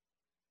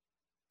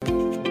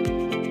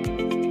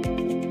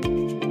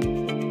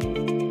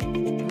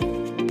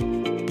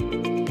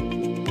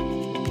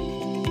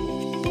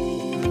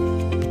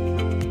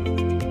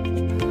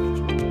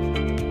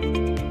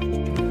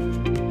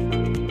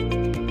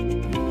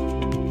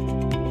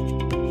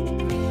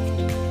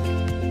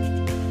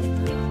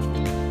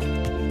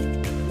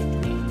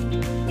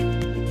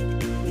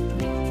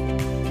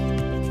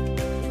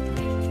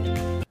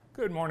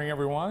morning,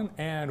 everyone,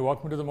 and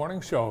welcome to the morning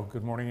show.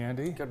 Good morning,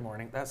 Andy. Good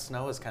morning. That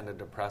snow is kind of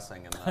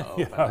depressing in the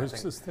open.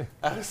 Yeah,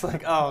 I was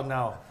like, oh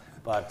no.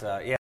 But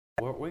yeah,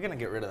 we're going to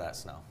get rid of that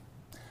snow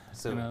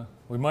soon.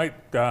 We might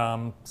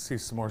see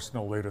some more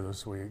snow later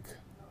this week.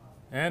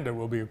 And it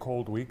will be a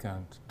cold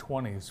weekend.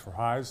 20s for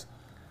highs.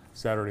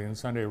 Saturday and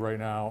Sunday right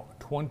now,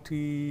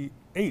 29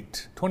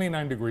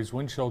 degrees,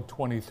 wind chill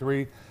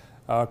 23.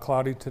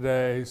 Cloudy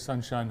today,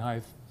 sunshine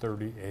high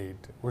 38.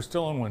 We're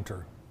still in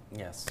winter.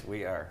 Yes,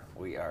 we are.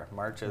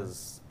 March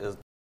is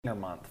winter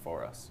month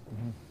for us.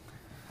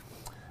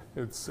 Mm-hmm.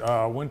 It's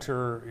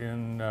winter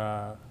in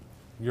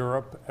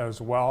Europe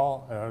as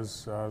well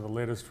as the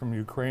latest from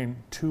Ukraine.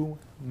 2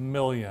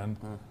 million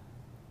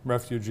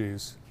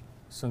refugees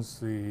since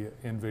the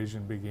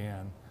invasion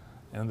began,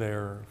 and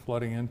they're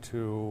flooding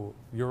into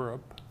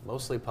Europe.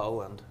 Mostly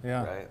Poland,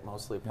 yeah. Right?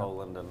 Mostly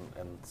Poland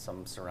and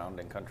some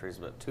surrounding countries,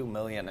 but 2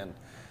 million,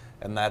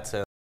 and that's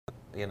in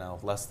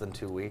less than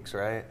 2 weeks,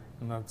 right?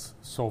 And that's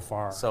so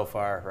far. So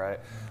far, right?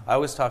 I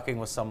was talking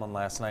with someone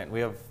last night,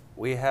 and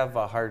we have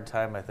a hard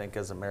time, I think,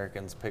 as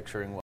Americans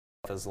picturing what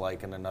life is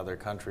like in another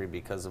country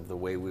because of the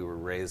way we were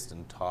raised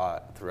and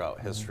taught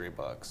throughout history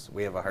books.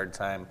 We have a hard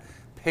time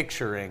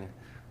picturing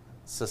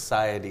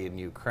society in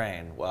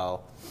Ukraine.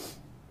 Well,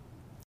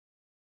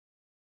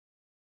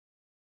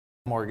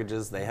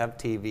 mortgages, they have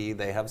TV,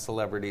 they have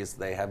celebrities,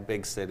 they have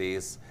big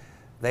cities,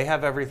 they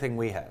have everything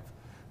we have.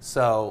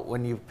 So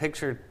when you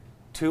picture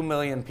 2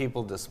 million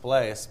people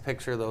displaced,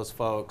 picture those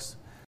folks,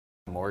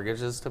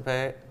 mortgages to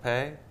pay,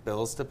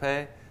 bills to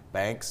pay,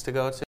 banks to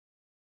go to. They're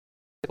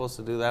supposed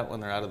to do that when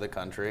they're out of the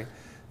country.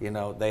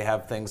 They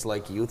have things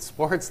like youth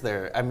sports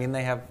there. I mean,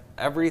 they have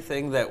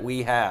everything that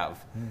we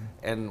have.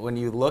 And when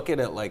you look at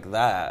it like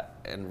that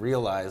and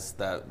realize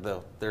that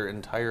their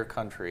entire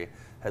country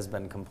has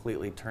been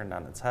completely turned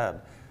on its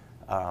head,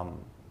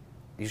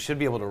 you should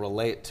be able to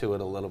relate to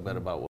it a little bit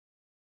about what,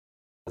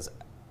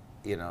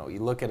 you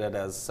look at it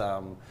as,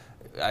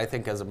 I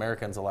think as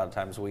Americans, a lot of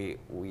times we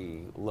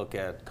look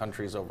at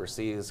countries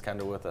overseas kind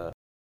of with a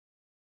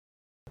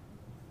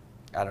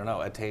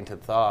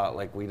tainted thought,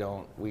 like we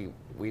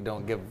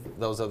don't give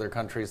those other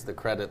countries the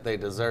credit they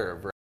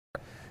deserve,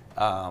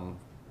 right?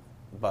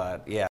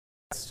 But yeah,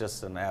 it's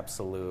just an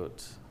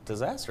absolute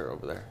disaster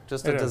over there.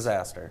 Just a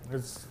disaster.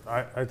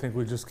 I think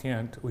we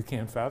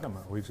can't fathom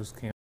it. We just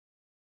can't.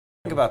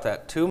 Think about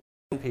that. 2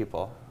 million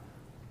people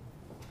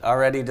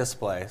already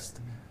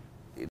displaced.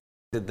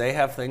 Did they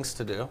have things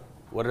to do?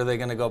 What are they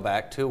going to go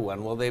back to?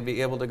 When will they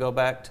be able to go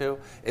back to?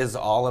 Is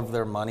all of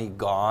their money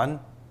gone?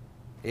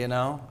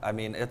 I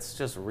mean, it's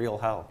just real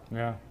hell.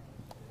 Yeah,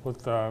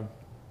 with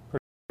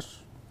pretty much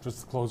just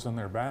the clothes on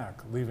their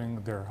back,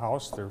 leaving their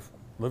house, their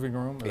living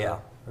room.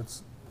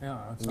 It's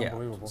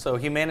unbelievable. So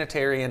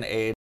humanitarian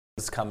aid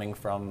is coming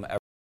from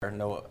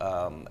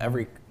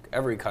everywhere.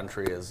 Every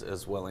country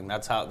is willing.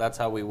 That's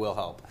how we will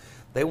help.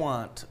 They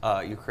want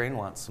Ukraine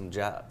wants some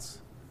jets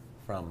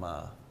from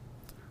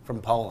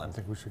Poland. I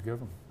think we should give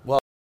them. Well,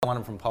 I want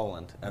them from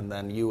Poland, and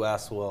then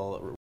U.S.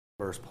 will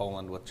reverse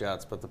Poland with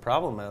jets. But the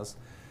problem is,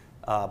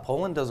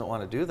 Poland doesn't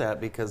want to do that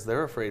because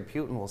they're afraid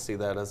Putin will see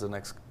that as an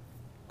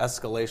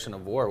escalation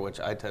of war, which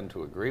I tend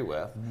to agree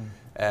with.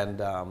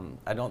 And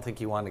I don't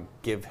think you want to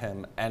give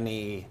him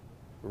any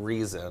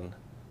reason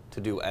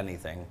to do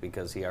anything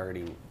because he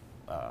already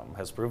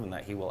has proven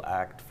that he will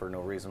act for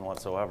no reason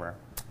whatsoever.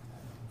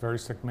 Very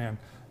sick man.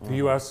 The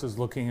U.S. is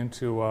looking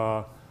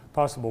into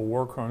possible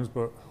war crimes,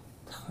 but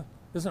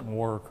isn't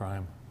war a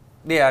crime?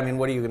 Yeah, I mean,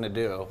 what are you going to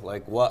do?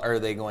 Like, what are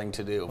they going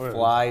to do?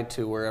 Fly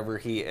to wherever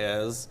he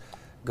is,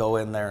 go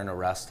in there and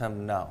arrest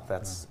him? No,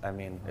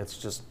 it's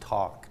just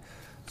talk.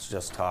 It's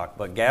just talk.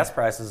 But gas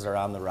prices are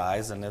on the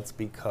rise, and it's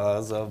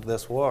because of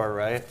this war,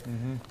 right?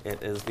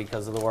 It is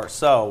because of the war.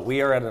 So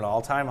we are at an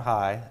all-time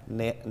high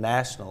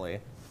nationally,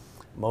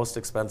 most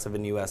expensive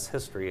in U.S.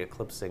 history,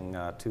 eclipsing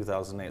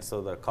 2008.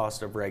 So the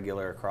cost of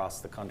regular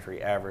across the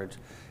country average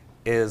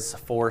is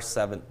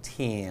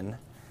 $4.17.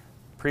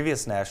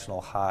 Previous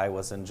national high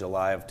was in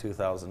July of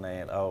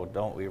 2008. Oh,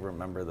 don't we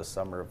remember the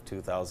summer of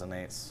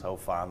 2008 so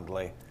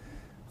fondly?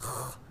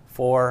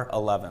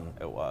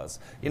 $4.11 it was.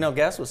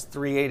 Gas was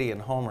 $3.80 in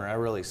Homer. I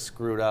really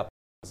screwed up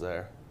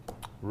there.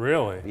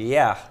 Really?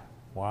 Yeah.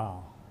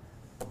 Wow.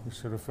 You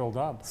should have filled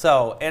up.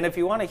 So, and if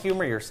you want to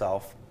humor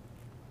yourself,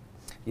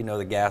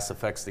 the gas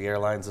affects the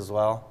airlines as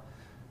well.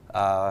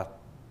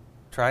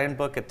 Try and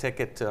book a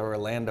ticket to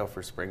Orlando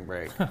for spring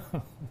break.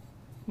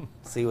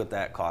 See what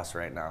that costs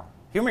right now.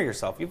 Humor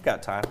yourself. You've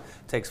got time.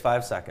 It takes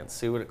 5 seconds.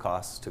 See what it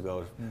costs to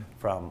go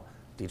from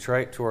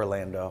Detroit to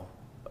Orlando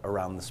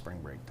around the spring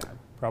break time.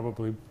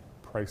 Probably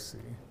pricey.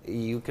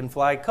 You can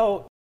fly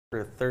coach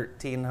for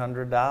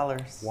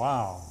 $1,300.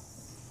 Wow.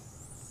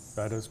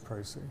 That is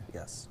pricey.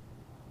 Yes.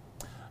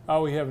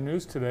 We have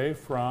news today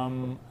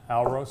from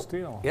Alro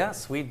Steel.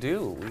 Yes, we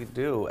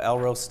do.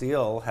 Alro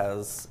Steel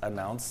has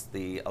announced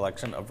the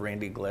election of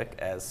Randy Glick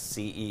as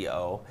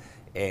CEO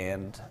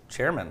and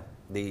chairman.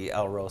 The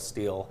Alro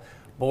Steel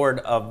Board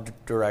of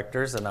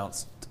Directors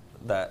announced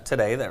that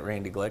today that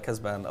Randy Glick has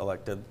been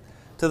elected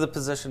to the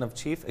position of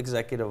Chief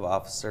Executive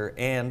Officer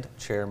and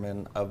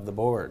Chairman of the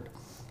Board.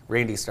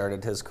 Randy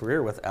started his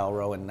career with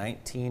Alro in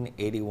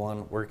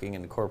 1981, working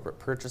in corporate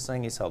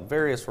purchasing. He's held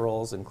various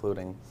roles,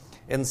 including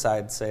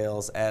inside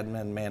sales,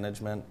 admin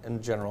management,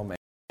 and general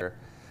manager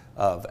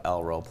of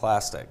Alro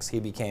Plastics. He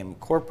became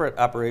corporate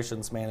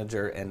operations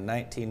manager in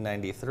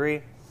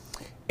 1993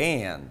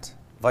 and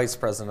vice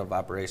president of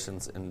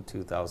operations in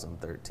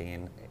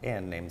 2013,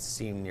 and named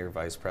senior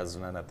vice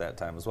president at that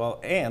time as well.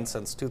 And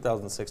since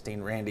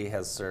 2016, Randy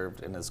has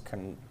served in his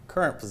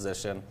current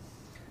position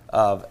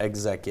of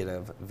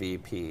executive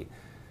VP.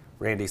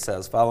 Randy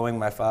says, following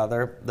my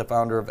father, the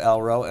founder of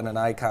Alro and an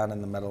icon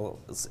in the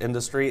metals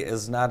industry,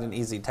 is not an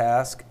easy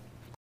task. I'm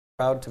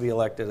proud to be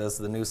elected as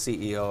the new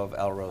CEO of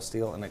Alro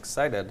Steel and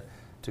excited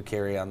to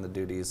carry on the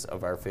duties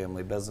of our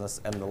family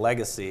business and the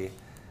legacy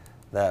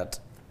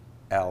that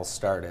Al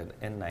started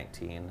in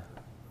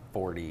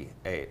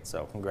 1948.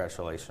 So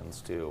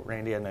congratulations to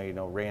Randy. I know you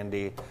know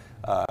Randy,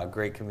 a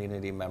great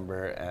community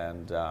member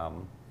and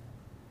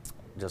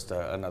just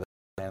another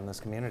man in this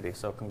community.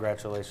 So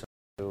congratulations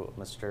to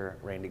Mr.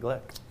 Randy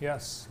Glick.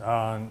 Yes,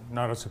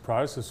 not a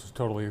surprise. This was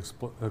totally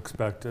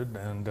expected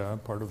and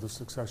part of the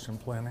succession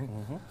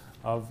planning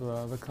of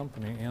the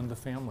company and the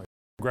family.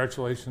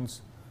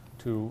 Congratulations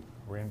to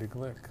Randy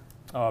Glick,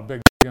 a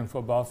big Michigan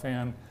football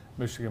fan,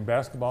 Michigan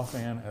basketball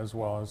fan, as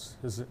well as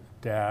his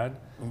dad.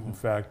 In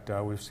fact,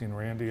 we've seen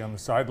Randy on the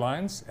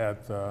sidelines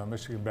at the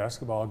Michigan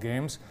basketball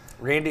games.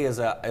 Randy is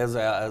as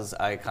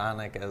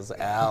iconic as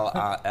Al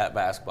at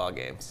basketball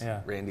games.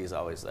 Yeah. Randy's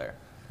always there.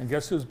 And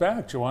guess who's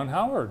back? Juwan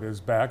Howard is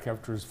back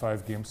after his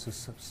 5-game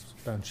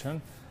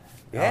suspension.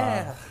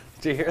 Yeah.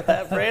 Did you hear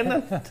that,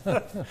 Brandon?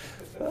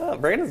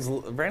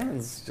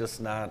 Brandon's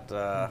just not.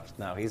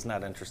 No, he's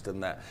not interested in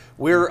that.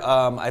 We're,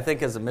 I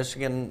think, as a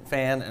Michigan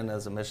fan and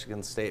as a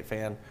Michigan State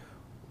fan,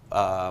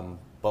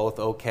 both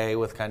okay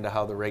with kind of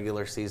how the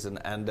regular season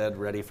ended,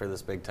 ready for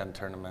this Big Ten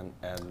tournament,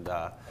 and.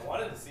 I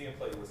wanted to see him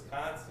play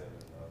Wisconsin.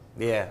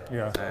 Yeah.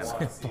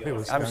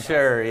 I'm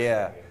sure.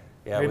 Yeah.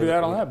 Yeah. Maybe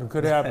that'll happen.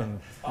 Could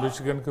happen.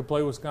 Michigan could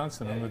play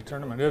Wisconsin in the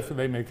tournament if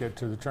they make it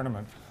to the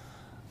tournament.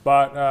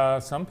 But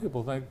some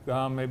people think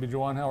maybe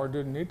Juwan Howard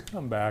didn't need to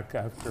come back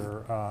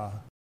after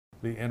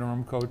the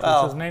interim coach.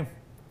 What's his name?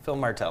 Phil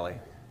Martelli.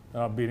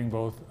 Beating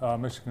both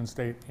Michigan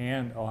State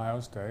and Ohio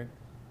State.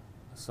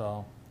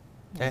 So.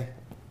 Hey,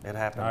 it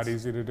happens. Not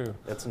easy to do.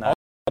 It's not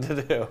easy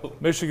to do.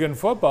 Michigan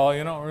football,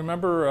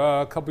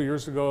 remember a couple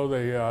years ago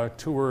they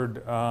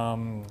toured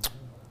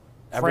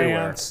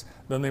France,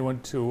 then they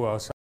went to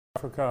South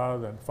Africa,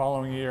 then the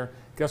following year.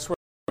 Guess where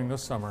they're going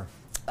this summer?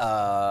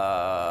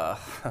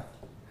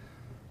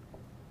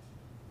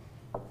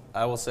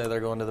 I will say they're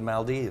going to the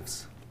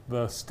Maldives.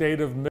 The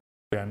state of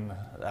Michigan.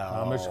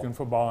 Oh. Michigan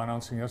football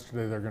announcing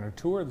yesterday they're going to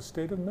tour the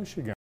state of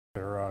Michigan,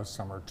 their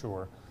summer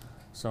tour.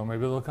 So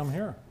maybe they'll come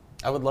here.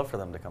 I would love for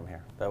them to come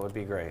here. That would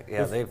be great.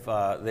 Yeah, they've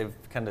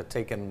kind of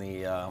taken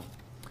the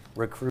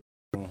recruiting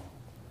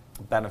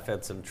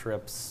benefits and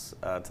trips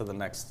to the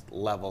next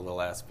level the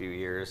last few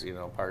years.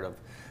 Part of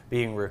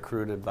being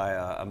recruited by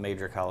a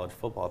major college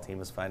football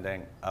team is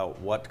finding out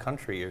what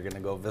country you're going to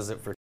go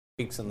visit for 2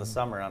 weeks in the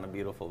summer on a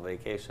beautiful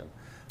vacation.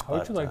 How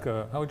would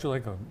you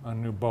like a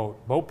new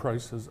boat? Boat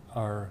prices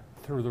are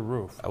through the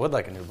roof. I would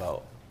like a new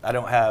boat. I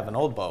don't have an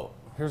old boat.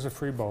 Here's a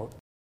free boat.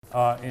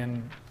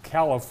 In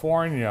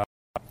California,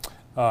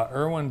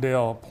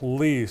 Irwindale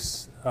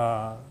police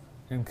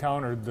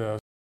encountered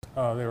this.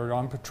 They were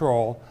on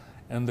patrol,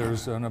 and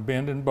there's an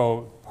abandoned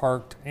boat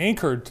parked,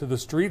 anchored to the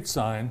street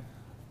sign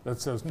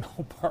that says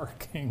no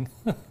parking.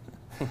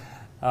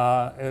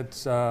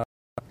 It's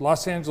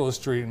Los Angeles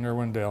Street in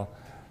Irwindale.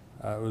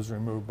 It was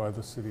removed by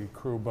the city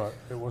crew, but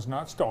it was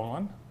not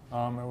stolen.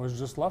 It was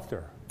just left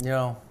there.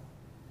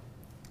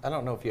 I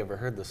don't know if you ever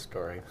heard this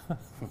story,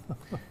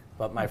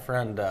 but my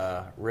friend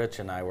Rich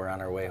and I were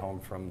on our way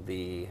home from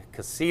the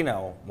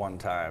casino one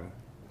time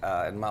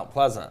in Mount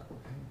Pleasant,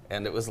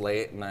 and it was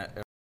late, and I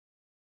was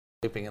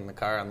sleeping in the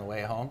car on the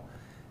way home,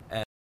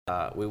 and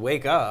we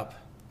wake up,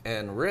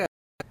 and Rich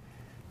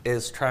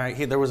is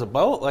trying. There was a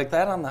boat like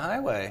that on the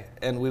highway,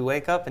 and we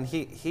wake up, and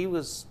he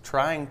was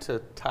trying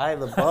to tie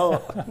the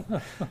boat,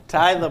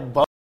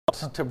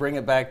 to bring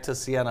it back to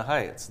Siena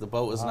Heights. The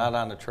boat was not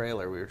on a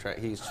trailer.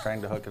 He's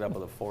trying to hook it up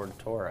with a Ford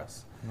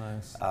Taurus.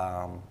 Nice.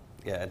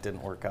 It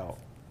didn't work out.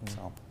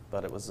 So,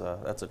 but it was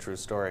that's a true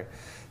story.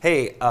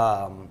 Hey,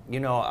 I'm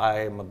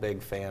a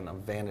big fan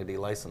of vanity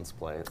license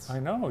plates. I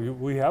know.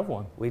 We have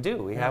one. We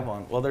do. We have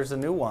one. Well, there's a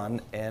new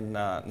one in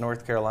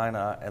North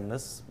Carolina, and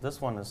this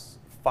one is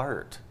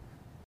fart.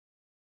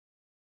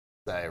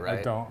 Say,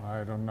 right?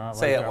 I do not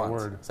say like it that once.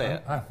 word. Say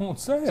it. I won't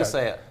say it. Just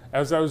say it.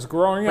 As I was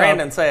growing up.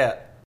 Brandon, say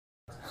it.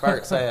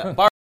 Bart, say it.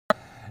 Bart.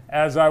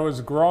 As I was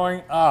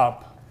growing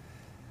up,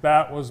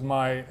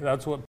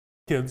 that's what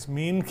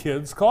mean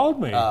kids called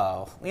me.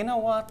 Oh, you know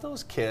what?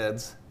 Those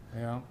kids.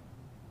 Yeah,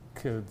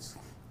 kids.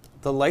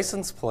 The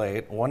license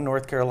plate, one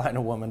North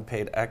Carolina woman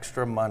paid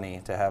extra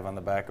money to have on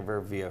the back of her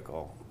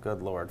vehicle.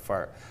 Good Lord,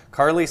 fart.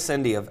 Carly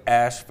Cindy of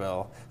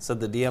Asheville said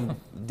the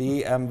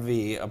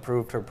DMV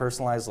approved her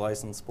personalized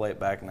license plate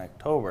back in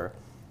October.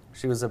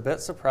 She was a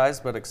bit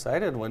surprised but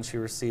excited when she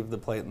received the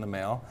plate in the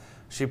mail.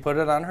 She put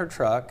it on her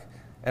truck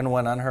and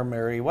went on her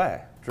merry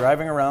way,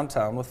 driving around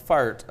town with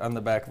fart on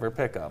the back of her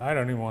pickup. I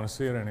don't even want to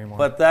see it anymore.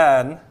 But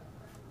then,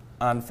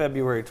 on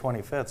February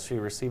 25th, she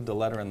received a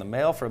letter in the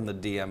mail from the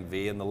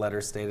DMV, and the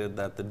letter stated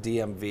that the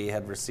DMV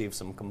had received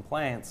some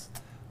complaints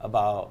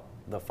about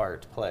the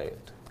fart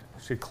plate.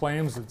 She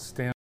claims it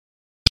stands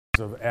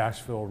of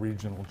Asheville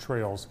Regional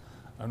Trails,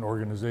 an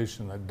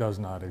organization that does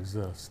not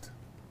exist.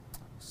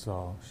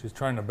 So she's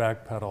trying to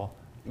backpedal.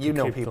 You to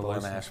know keep the people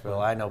in license Asheville.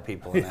 plate. I know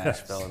people in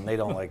Yes. Asheville, and they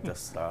don't like this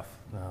stuff.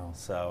 No.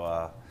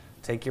 So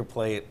take your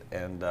plate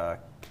and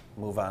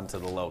move on to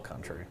the low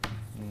country.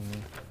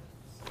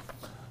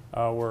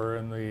 We're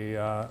in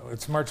the,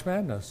 it's March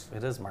Madness.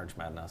 It is March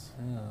Madness.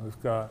 Yeah,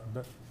 we've got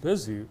a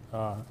busy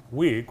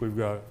week. We've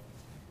got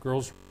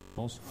girls,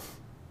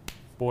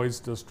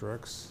 boys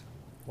districts.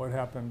 What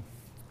happened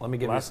Let me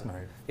give last you some,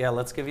 night? Yeah,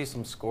 let's give you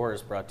some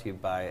scores brought to you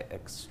by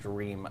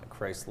Extreme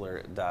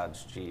Chrysler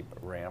Dodge Jeep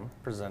Ram,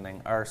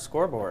 presenting our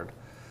scoreboard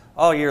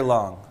all year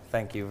long.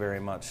 Thank you very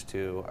much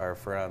to our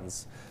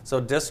friends. So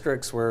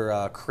districts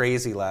were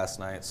crazy last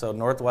night. So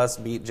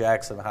Northwest beat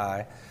Jackson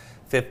High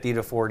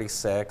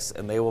 50-46,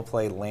 and they will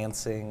play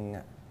Lansing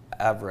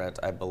Everett,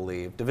 I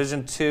believe.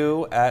 Division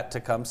 2 at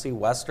Tecumseh,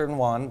 Western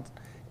won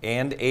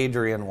and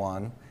Adrian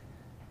won.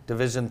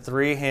 Division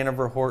 3,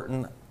 Hanover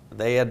Horton,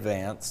 they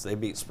advanced. They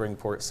beat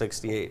Springport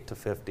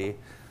 68-50.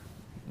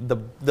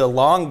 The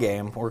long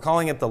game, we're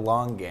calling it the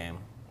long game.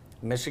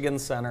 Michigan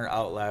Center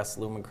outlasts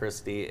Lumen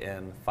Christi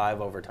in 5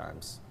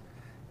 overtimes,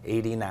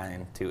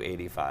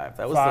 89-85.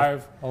 That was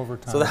 5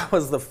 overtime. So that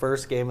was the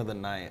first game of the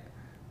night.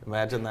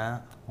 Imagine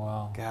that.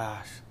 Wow.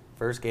 Gosh,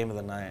 first game of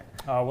the night.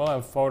 We'll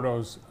have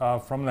photos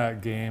from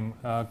that game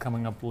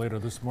coming up later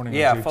this morning.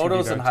 Yeah, on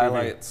photos and JTV.tv.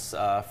 highlights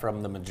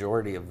from the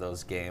majority of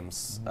those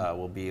games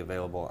will be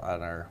available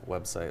on our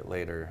website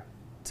later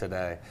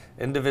today.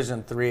 In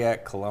Division 3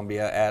 at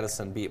Columbia,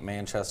 Addison beat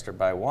Manchester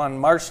by 1.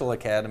 Marshall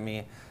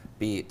Academy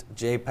beat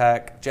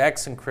JPAC.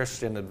 Jackson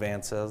Christian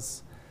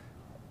advances,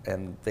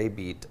 and they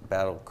beat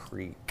Battle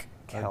Creek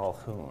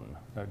Calhoun.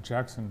 That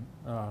Jackson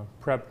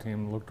prep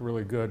team looked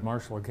really good.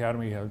 Marshall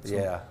Academy had some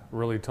Yeah.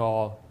 really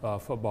tall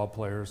football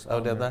players. Oh,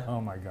 on did there. they?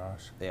 Oh my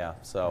gosh. Yeah,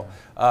 so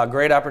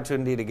great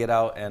opportunity to get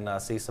out and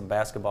see some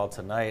basketball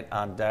tonight.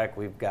 On deck,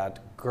 we've got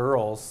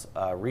girls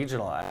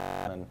regional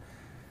action, and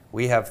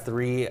we have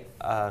three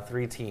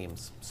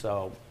teams.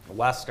 So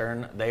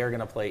Western, they are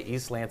going to play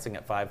East Lansing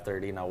at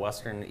 5:30. Now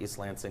Western and East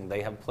Lansing,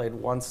 they have played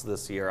once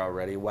this year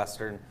already.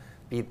 Western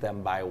beat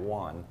them by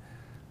 1.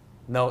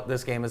 Note,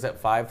 this game is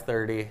at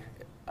 5:30.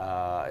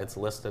 It's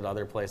listed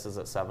other places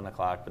at 7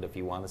 o'clock, but if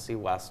you want to see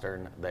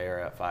Western, they are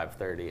at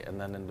 5:30. And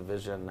then in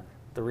Division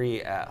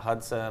 3 at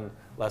Hudson,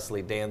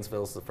 Leslie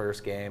Dansville's the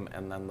first game,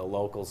 and then the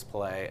locals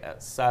play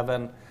at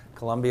 7,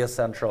 Columbia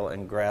Central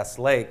and Grass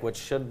Lake, which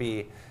should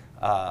be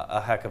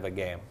a heck of a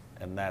game.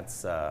 And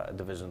that's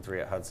Division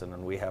 3 at Hudson,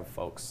 and we have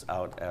folks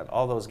out at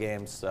all those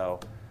games, so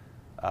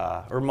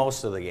or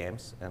most of the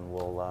games, and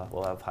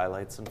we'll have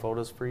highlights and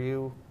photos for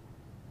you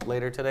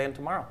later today and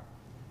tomorrow.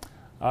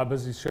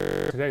 Busy show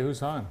today.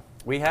 Who's on?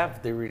 We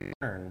have the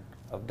return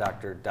of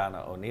Dr.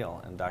 Donna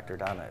O'Neill, and Dr.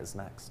 Donna is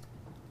next.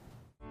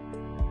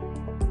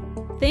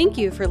 Thank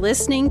you for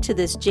listening to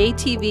this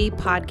JTV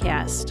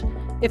podcast.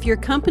 If your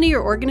company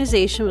or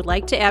organization would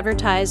like to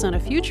advertise on a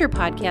future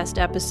podcast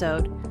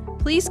episode,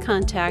 please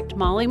contact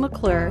Molly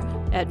McClure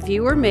at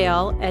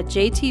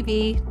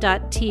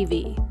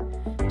viewermail@jtv.tv.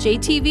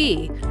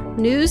 JTV,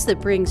 news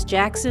that brings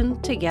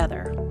Jackson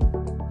together.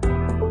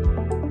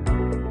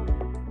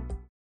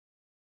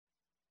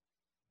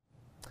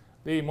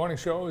 The morning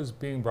show is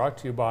being brought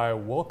to you by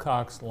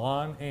Wilcox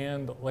Lawn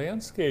and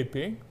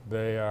Landscaping.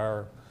 They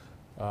are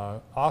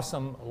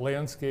awesome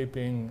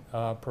landscaping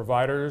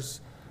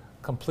providers.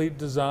 Complete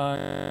design,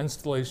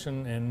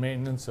 installation, and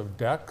maintenance of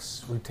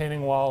decks,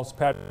 retaining walls,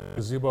 patios,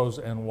 gazebos,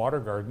 and water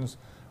gardens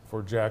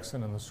for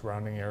Jackson and the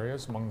surrounding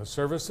areas. Among the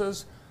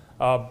services,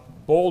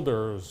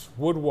 boulders,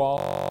 wood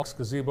walks,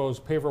 gazebos,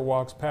 paver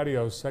walks,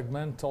 patios,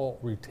 segmental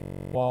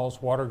retaining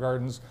walls, water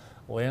gardens,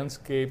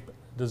 landscape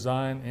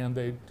design, and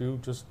they do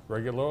just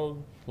regular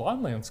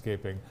lawn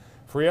landscaping.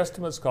 Free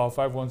estimates, call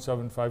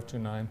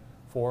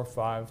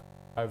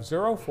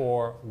 517-529-4550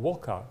 for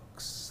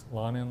Wilcox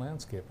Lawn and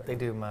Landscaping. They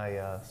do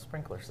my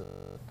sprinklers.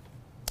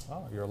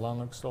 Oh, your lawn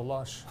looks so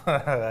lush.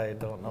 I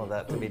don't know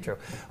that to be true.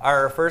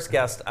 Our first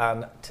guest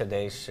on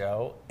today's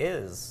show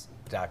is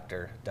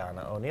Dr.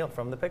 Donna O'Neill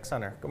from the Pick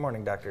Center. Good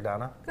morning, Dr.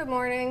 Donna. Good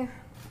morning.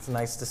 It's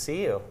nice to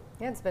see you.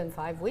 Yeah, it's been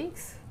 5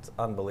 weeks. It's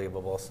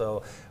unbelievable.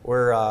 So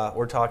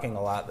we're talking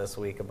a lot this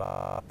week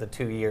about the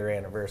 2-year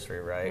anniversary,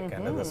 right?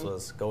 Kind of this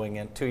was going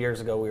in 2 years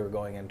ago. We were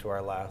going into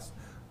our last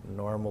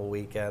normal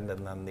weekend,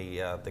 and then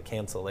the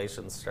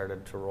cancellations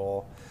started to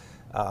roll.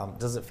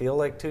 Does it feel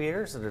like 2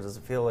 years, or does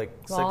it feel like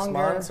 6 Longer.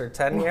 months or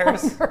 10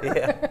 years?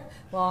 Yeah.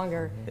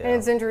 Longer. Yeah. And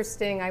it's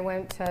interesting, I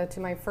went to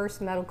my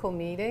first medical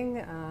meeting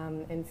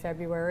in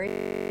February.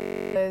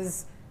 It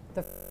was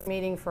the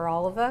meeting for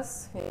all of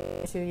us.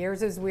 2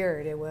 years is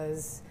weird.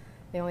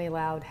 They only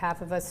allowed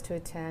half of us to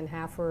attend,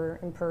 half were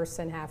in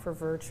person, half were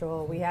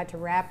virtual. We had to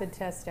rapid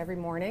test every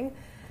morning.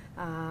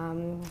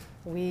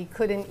 We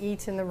couldn't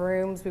eat in the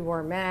rooms, we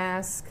wore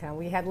masks.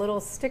 We had little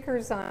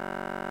stickers on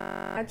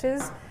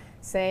badges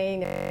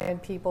saying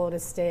people to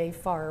stay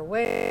far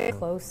away,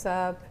 close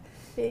up.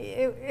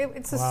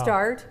 It's a Wow.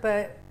 start,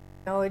 but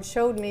it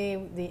showed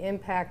me the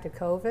impact of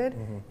COVID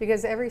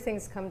because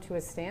everything's come to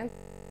a standstill.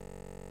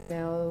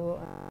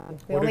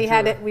 We What only did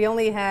had your- it. We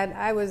only had.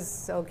 I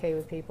was okay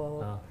with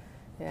people. Oh.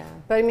 Yeah,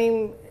 but I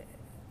mean,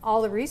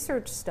 all the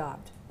research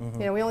stopped.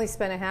 We only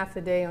spent a half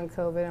a day on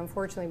COVID.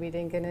 Unfortunately, we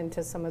didn't get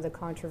into some of the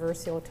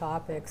controversial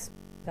topics.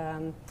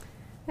 So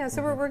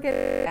we're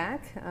getting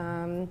back.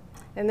 And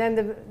then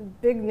the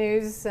big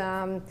news,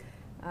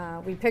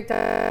 we picked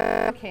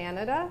up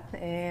Canada,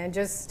 and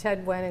just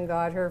Ted went and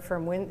got her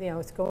from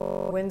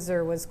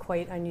Windsor was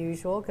quite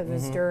unusual because it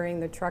was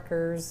during the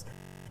truckers,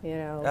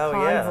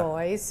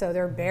 convoy. So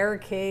there were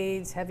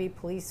barricades, heavy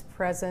police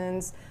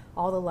presence.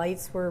 All the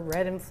lights were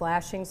red and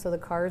flashing, so the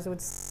cars would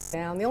slow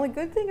down. The only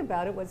good thing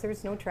about it was there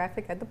was no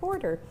traffic at the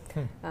border.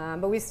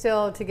 But we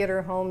still, to get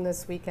her home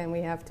this weekend,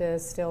 we have to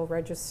still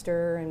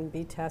register and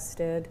be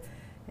tested.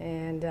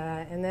 And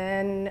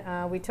then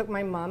we took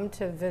my mom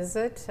to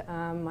visit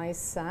my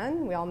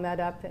son. We all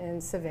met up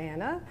in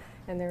Savannah,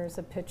 and there's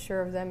a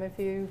picture of them I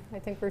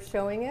think we're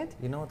showing it.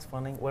 You know what's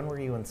funny? When were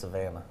you in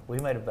Savannah? We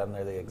might have been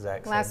there the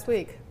exact same Last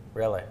week.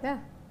 Really? Yeah.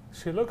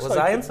 She looks Was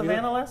like I in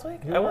Savannah last week?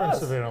 You I were in was.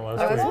 Savannah last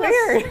That was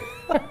week.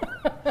 weird.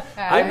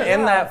 I'm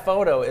in that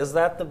photo. Is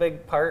that the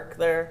big park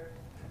there?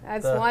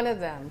 That's the- one of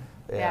them.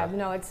 Yeah.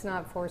 No, it's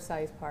not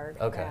Forsyth Park.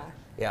 Okay. Yeah.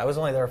 Yeah, I was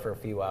only there for a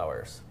few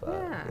hours, but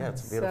Yeah,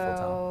 it's a beautiful town.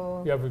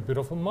 so, You have a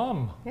beautiful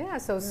mom. Yeah,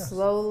 so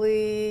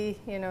slowly,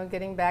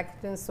 getting back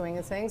into the swing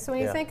of things. So when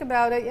you Yeah. think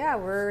about it,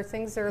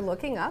 things are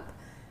looking up.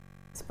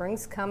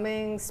 Spring's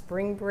coming,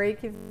 spring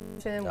break,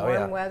 warm Oh,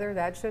 yeah. weather,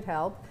 that should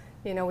help.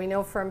 We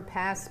know from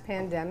past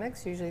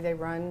pandemics, usually they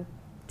run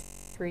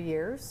 3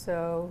 years,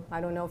 so I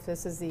don't know if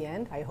this is the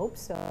end. I hope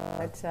so,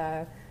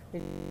 but we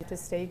have to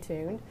stay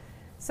tuned.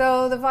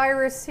 So the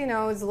virus,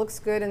 looks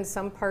good in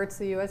some parts of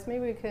the U.S.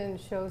 Maybe we can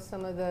show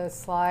some of the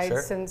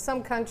slides. Sure. In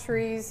some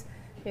countries,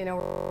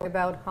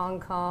 about Hong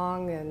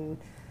Kong and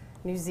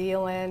New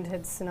Zealand,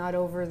 it's not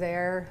over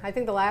there. I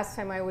think the last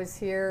time I was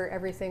here,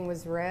 everything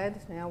was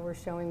red. Now we're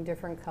showing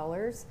different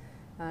colors.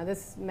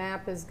 This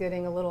map is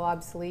getting a little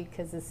obsolete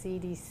because the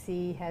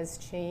CDC has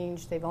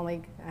changed. They've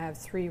only have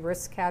 3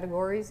 risk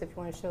categories. If you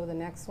want to show the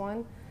next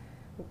one.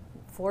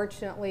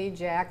 Fortunately,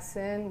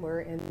 Jackson,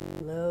 we're in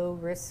low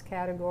risk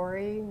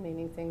category,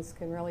 meaning things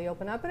can really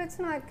open up, but it's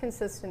not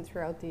consistent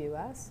throughout the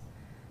U.S.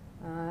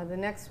 The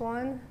next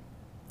one.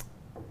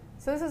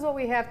 So this is what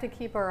we have to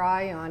keep our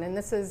eye on, and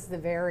this is the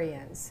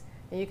variance.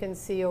 And you can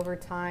see over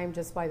time,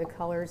 just by the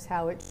colors,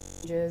 how it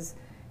changes.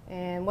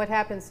 And what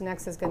happens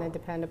next is going to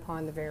depend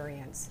upon the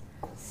variance.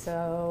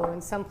 So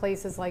in some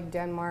places like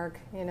Denmark,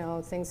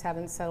 things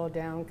haven't settled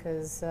down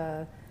because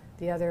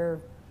the other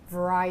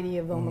variety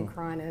of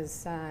Omicron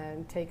has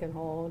taken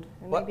hold.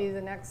 And What- maybe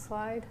the next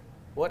slide.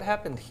 What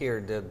happened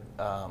here? Did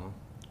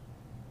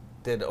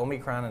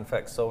Omicron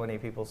infect so many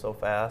people so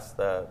fast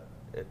that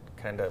it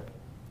kind of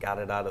got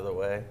it out of the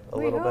way a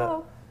We little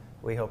hope. bit?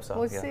 We hope so.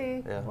 We'll yeah.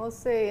 see. Yeah. We'll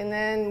see. And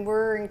then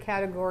we're in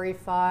category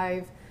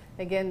 5.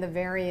 Again, the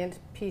variant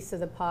piece of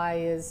the pie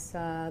is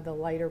the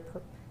lighter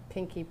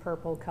pinky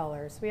purple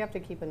color. So we have to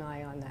keep an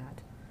eye on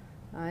that.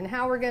 And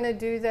how we're going to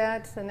do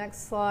that, the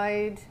next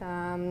slide.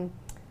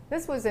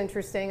 This was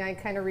interesting. I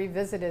kind of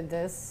revisited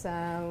this.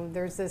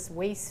 There's this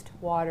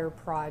wastewater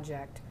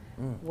project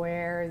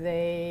where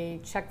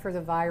they check for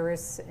the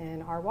virus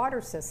in our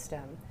water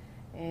system.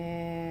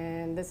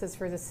 And this is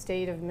for the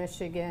state of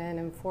Michigan.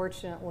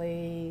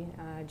 Unfortunately,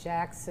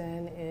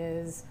 Jackson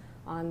is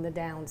on the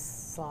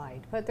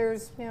downslide. But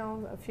there's,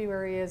 a few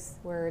areas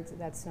where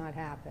that's not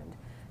happened.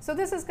 So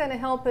this is going to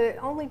help it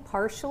only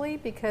partially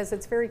because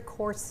it's very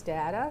coarse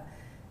data.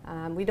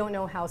 We don't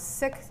know how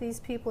sick these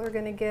people are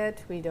going to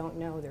get. We don't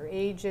know their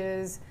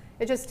ages.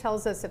 It just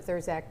tells us if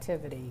there's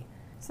activity.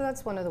 So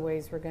that's one of the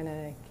ways we're going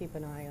to keep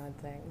an eye on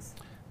things.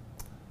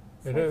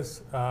 It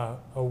is a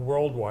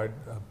worldwide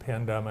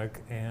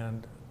pandemic,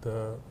 and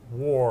the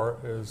war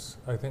is,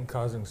 I think,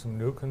 causing some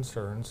new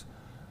concerns.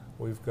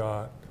 We've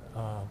got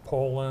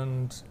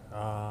Poland,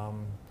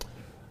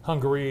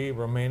 Hungary,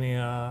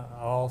 Romania,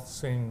 all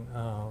seeing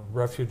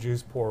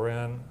refugees pour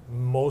in,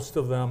 most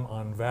of them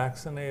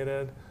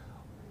unvaccinated.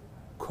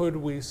 Could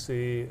we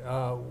see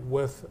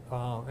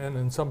and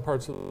in some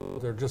parts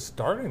they're just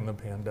starting the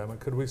pandemic,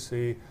 could we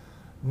see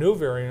new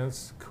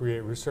variants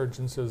create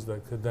resurgences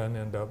that could then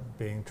end up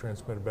being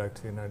transmitted back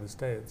to the United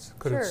States?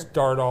 Could Sure. it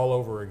start all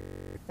over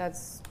again?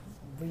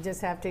 We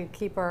just have to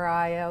keep our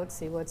eye out,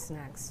 see what's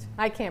next.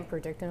 I can't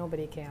predict,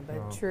 nobody can,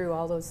 but true,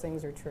 all those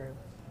things are true.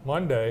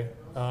 Monday,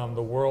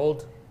 the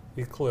world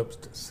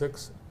eclipsed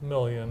 6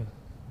 million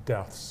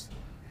deaths.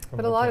 from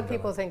But the a lot of pandemic.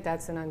 people think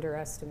that's an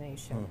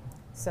underestimation.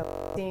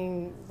 So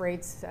seeing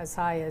rates as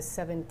high as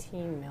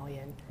 17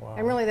 million. Wow.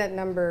 And really that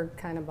number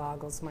kind of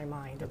boggles my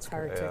mind. It's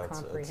hard to Yeah,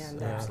 comprehend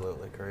it's that.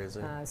 absolutely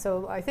crazy.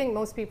 So I think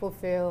most people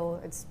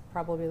feel it's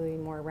probably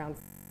more around.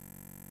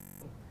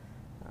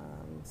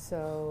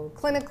 So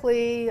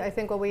clinically, I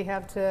think what we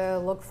have to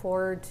look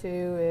forward to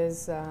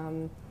is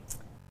we're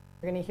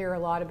going to hear a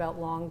lot about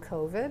long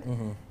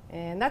COVID.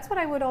 And that's what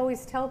I would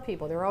always tell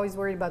people. They're always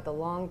worried about the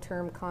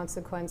long-term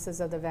consequences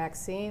of the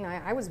vaccine.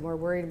 I was more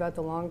worried about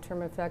the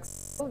long-term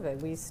effects of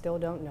COVID. We still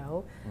don't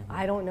know.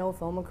 I don't know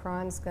if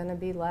Omicron's going to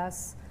be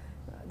less.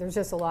 There's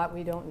just a lot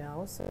we don't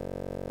know. So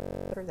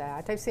for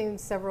that, I've seen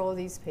several of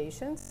these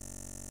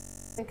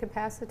patients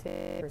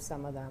incapacitated for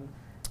some of them.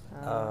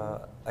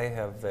 I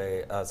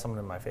have someone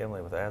in my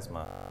family with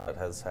asthma that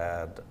has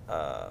had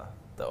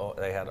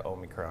they had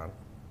Omicron,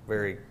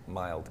 very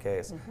mild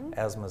case.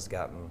 Asthma's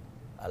gotten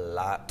a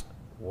lot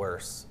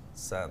worse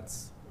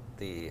since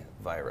the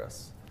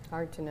virus.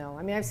 Hard to know.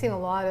 I mean, I've seen a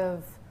lot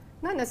of,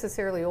 not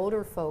necessarily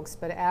older folks,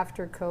 but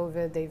after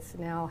COVID, they've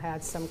now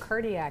had some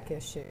cardiac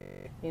issue.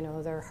 You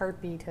know, their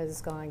heartbeat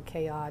has gone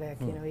chaotic,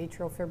 you know,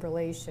 atrial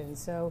fibrillation.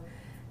 So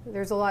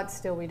there's a lot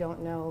still we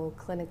don't know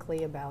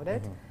clinically about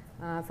it.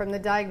 From the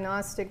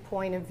diagnostic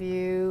point of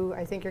view,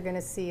 I think you're going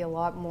to see a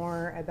lot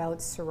more about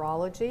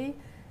serology.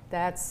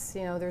 That's,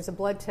 you know, there's a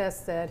blood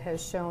test that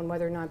has shown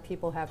whether or not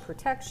people have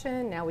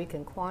protection. Now we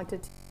can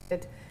quantitate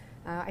it.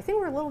 I think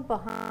we're a little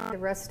behind the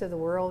rest of the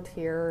world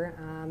here,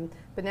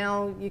 but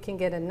now you can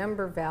get a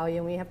number value,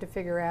 and we have to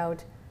figure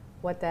out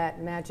what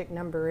that magic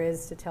number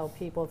is to tell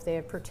people if they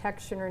have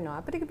protection or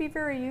not. But it could be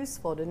very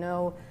useful to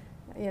know,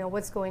 you know,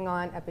 what's going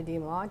on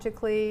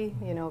epidemiologically,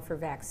 you know, for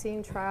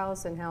vaccine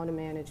trials and how to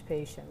manage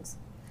patients.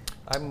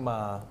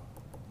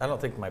 I don't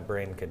think my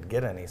brain could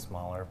get any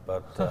smaller,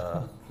 but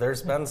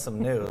there's been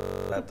some news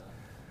that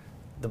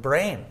the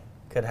brain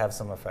could have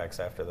some effects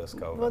after this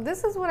COVID. Well,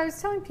 this is what I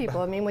was telling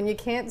people. I mean, when you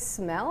can't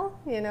smell,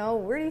 you know,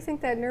 where do you think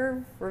that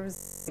nerve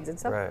resides?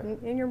 It's up Right.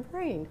 in your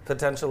brain.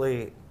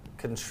 Potentially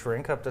can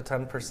shrink up to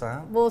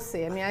 10%. We'll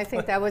see. I mean, I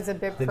think that was a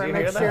bit Did you hear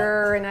that?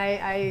 premature, and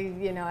I,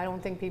 you know, I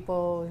don't think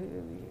people.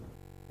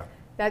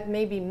 That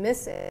may be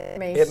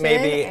misinformation. It may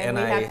be, and and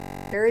we have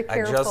to be very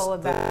careful the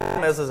about.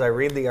 problem is I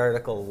read the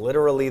article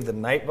literally the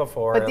night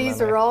before. But and these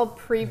then are all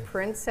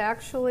pre-prints,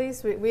 actually,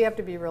 so we have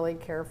to be really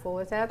careful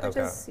with that. But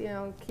Okay. just, you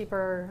know, keep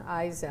our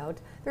eyes out.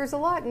 There's a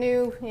lot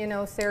new, you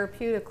know,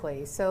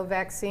 therapeutically. So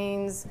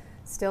vaccines,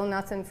 still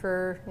nothing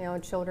for, you know,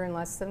 children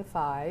less than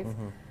 5.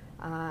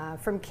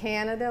 From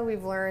Canada,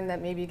 we've learned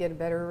that maybe you get a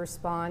better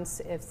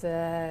response if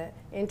the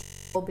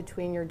interval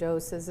between your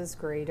doses is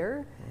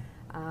greater.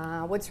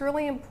 What's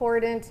really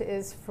important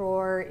is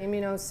for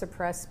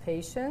immunosuppressed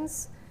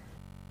patients.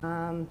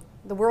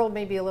 The world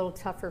may be a little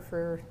tougher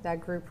for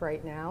that group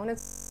right now, and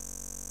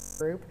it's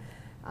a group.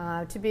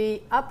 To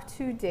be up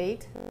to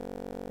date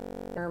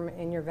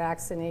in your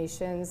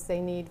vaccinations, they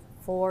need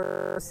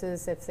 4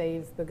 doses if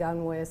they've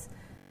begun with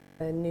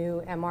the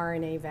new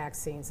mRNA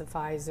vaccines, the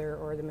Pfizer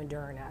or the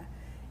Moderna.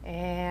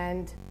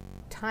 And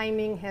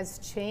timing has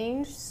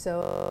changed,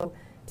 so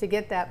to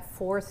get that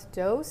 4th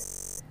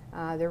dose,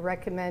 they're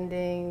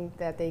recommending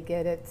that they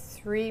get it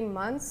 3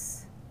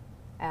 months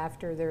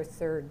after their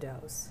 3rd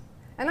dose.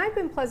 And I've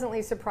been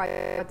pleasantly surprised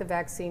to get the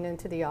vaccine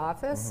into the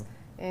office.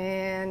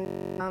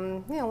 And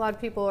you know, a lot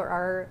of people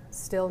are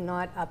still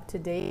not up to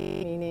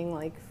date, meaning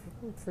like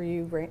for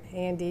you,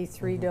 Andy,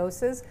 3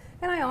 doses.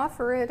 And I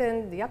offer it,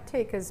 and the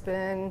uptake has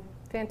been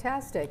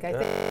fantastic. I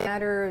think the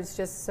matter is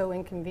just so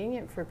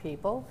inconvenient for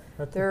people.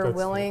 I think They're that's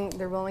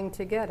willing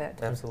to get it.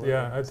 Absolutely.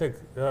 Yeah, I think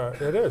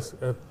it is.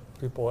 If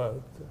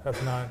people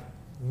have not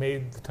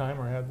made the time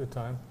or had the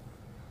time.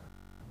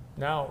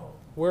 Now,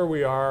 where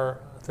we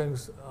are,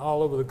 things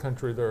all over the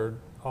country, there are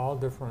all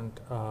different,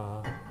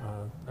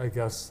 I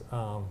guess,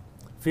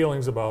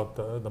 feelings about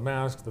the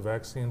mask, the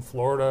vaccine.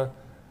 Florida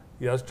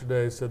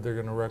yesterday said they're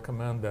going to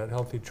recommend that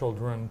healthy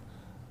children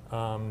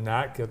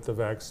not get the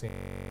vaccine.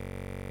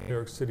 New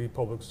York City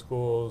public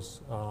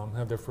schools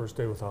had their first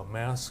day without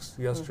masks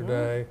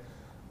yesterday.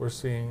 We're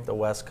seeing The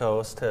West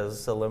Coast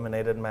has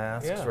eliminated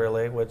masks, Yeah.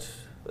 really, which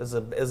is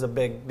a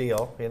big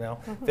deal. You know,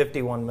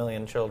 51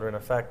 million children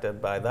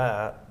affected by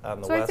that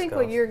on the So West I think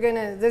Coast. what you're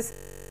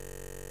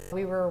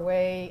we were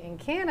away in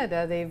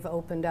Canada, they've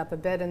opened up a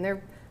bit, and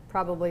they're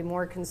probably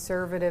more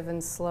conservative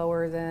and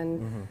slower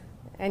than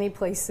any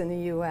place in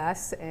the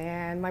U.S.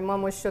 And my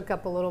mom was shook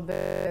up a little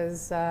bit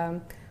as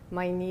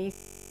my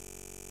niece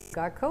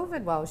got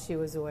COVID while she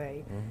was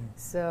away.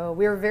 So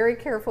we were very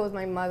careful with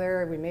my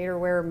mother. We made her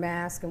wear a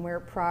mask and wear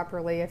it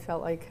properly. I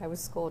felt like I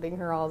was scolding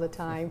her all the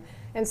time.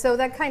 And so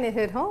that kind of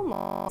hit home.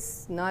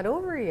 It's not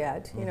over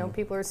yet. You know,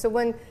 people are, so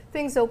when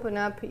things open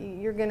up,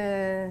 you're going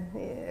to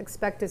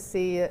expect to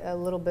see a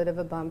little bit of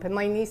a bump. And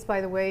my niece, by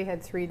the way,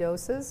 had 3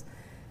 doses.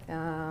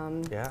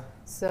 Yeah.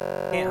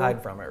 So Can't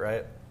hide from it,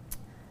 right?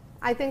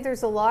 I think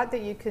there's a lot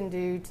that you can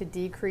do to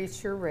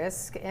decrease your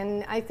risk,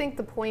 and I think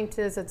the point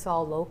is it's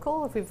all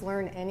local. If we've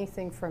learned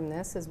anything from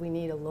this, is we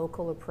need a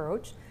local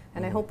approach,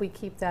 and I hope we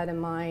keep that in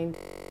mind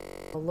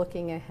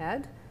looking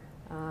ahead.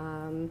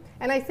 And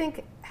I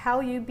think how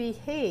you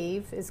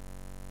behave is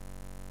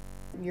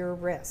your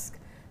risk.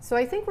 So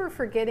I think we're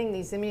forgetting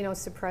these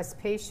immunosuppressed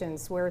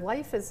patients where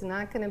life is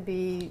not going to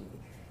be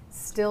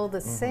still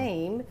the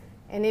same.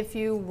 And if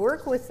you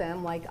work with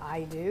them like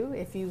I do,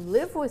 if you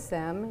live with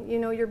them,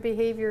 your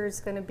behavior is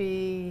going to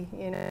be,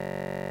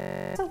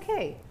 it's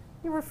okay.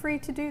 You were free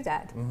to do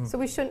that. So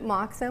we shouldn't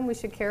mock them. We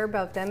should care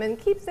about them and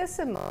keep this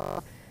in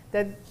mind,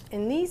 that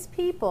in these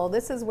people,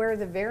 this is where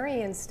the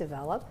variants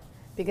develop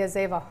because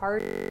they have a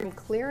hard time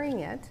clearing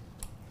it.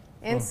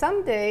 And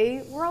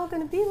someday we're all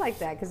going to be like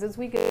that because as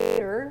we get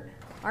older,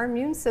 our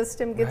immune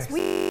system gets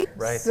weak.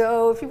 Right.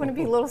 So if you want to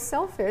be a little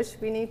selfish,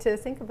 we need to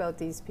think about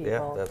these people.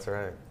 Yeah, that's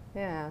right.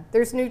 Yeah,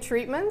 there's new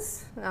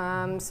treatments.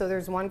 So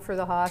there's one for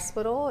the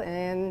hospital,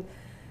 and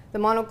the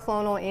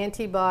monoclonal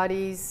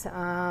antibodies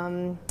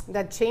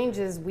that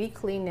changes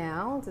weekly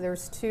now.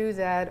 There's 2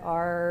 that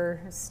are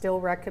still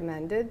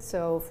recommended.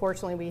 So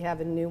fortunately, we have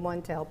a new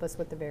one to help us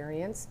with the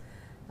variants.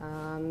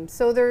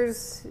 So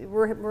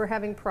we're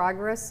having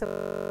progress.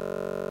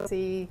 So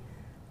see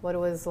what it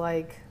was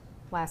like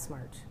last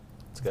March. That's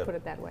Let's good. put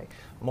it that way.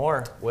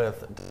 More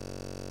with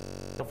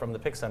from the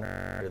Pick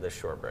Center after this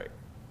short break.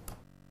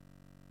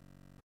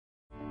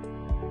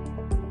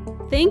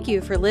 Thank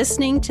you for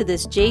listening to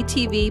this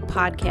JTV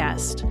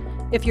podcast.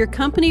 If your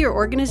company or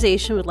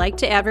organization would like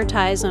to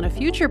advertise on a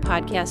future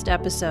podcast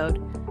episode,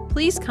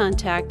 please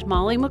contact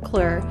Molly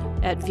McClure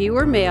at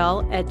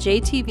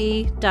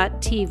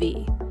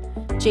viewermail@jtv.tv.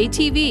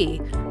 JTV,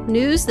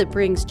 news that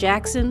brings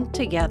Jackson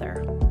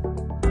together.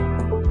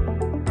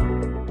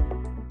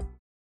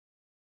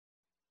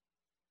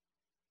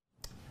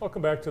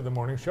 Welcome back to the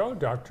morning show.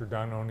 Dr.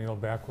 Don O'Neill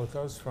back with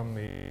us from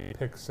the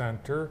Pick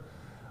Center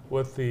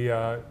with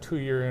the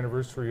 2-year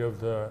anniversary of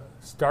the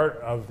start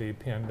of the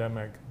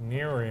pandemic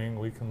nearing.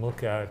 We can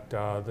look at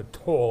the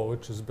toll,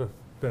 which has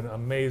been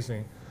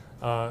amazing.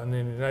 In the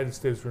United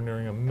States, we're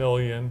nearing 1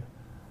 million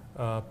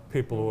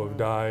people who have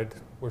died.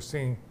 We're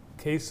seeing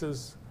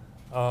cases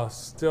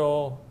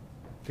still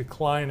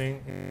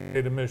declining in the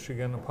state of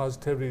Michigan. The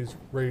positivity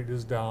rate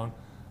is down,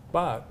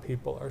 but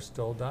people are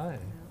still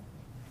dying.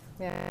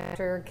 Yeah,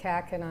 Dr.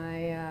 Keck and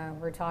I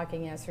were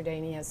talking yesterday,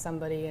 and he has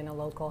somebody in a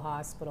local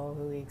hospital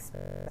who he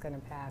expects is going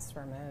to pass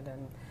from it,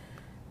 and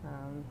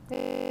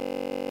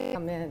they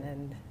come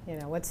in,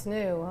 and what's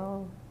new?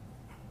 Oh,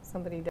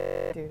 somebody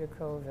died due to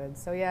COVID.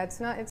 So yeah,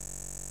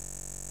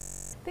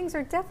 things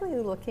are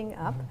definitely looking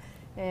up,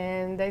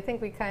 and I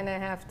think we kind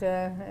of have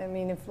to.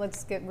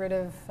 Let's get rid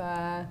of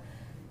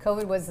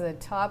COVID was the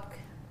top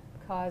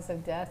cause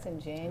of death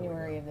in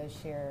January of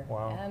this year.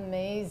 Wow.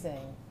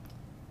 Amazing.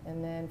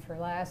 And then for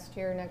last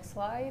year, next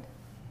slide,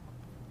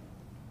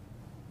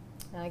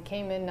 I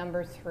came in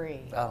number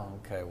 3. Oh,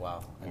 okay.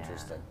 Wow.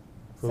 Interesting.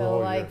 For the So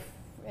whole like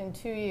year. in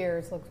 2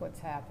 years, look what's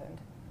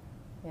happened.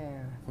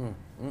 Yeah. Can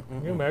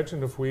you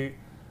imagine if we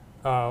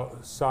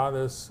saw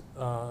this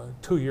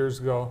 2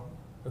 years ago,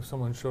 if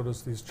someone showed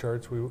us these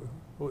charts,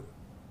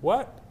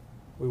 what?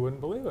 We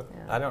wouldn't believe it.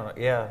 I don't know.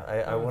 Yeah, I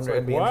It's wonder. like,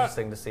 It'd be what?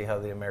 interesting to see how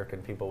the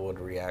American people would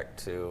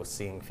react to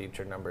seeing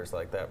future numbers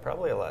like that.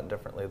 Probably a lot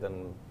differently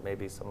than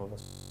maybe some of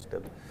us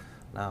did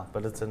now.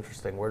 But it's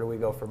interesting. Where do we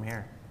go from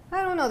here?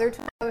 I don't know. They're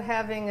talking about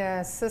having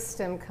a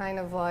system kind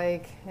of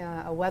like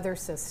a weather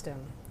system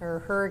or a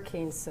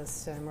hurricane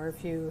system, or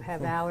if you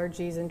have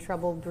allergies and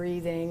trouble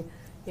breathing,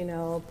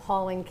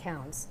 pollen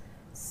counts.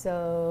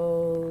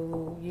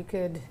 So you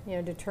could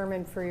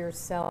determine for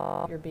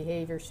yourself what your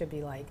behavior should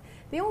be like.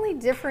 The only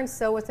difference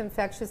though with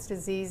infectious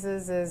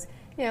diseases is,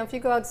 if you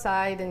go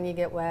outside and you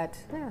get wet,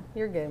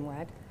 you're getting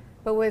wet.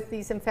 But with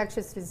these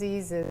infectious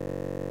diseases,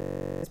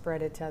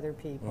 spread it to other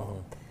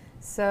people.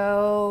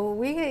 So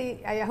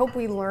I hope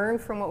we learn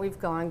from what we've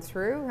gone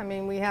through.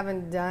 We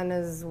haven't done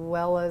as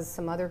well as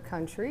some other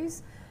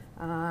countries,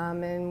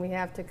 and we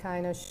have to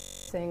kind of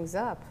things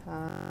up.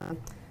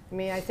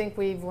 I think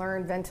we've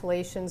learned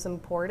ventilation's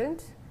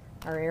important,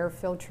 our air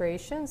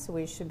filtration, so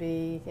we should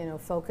be,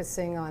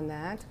 focusing on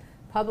that.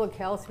 Public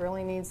health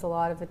really needs a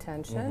lot of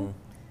attention.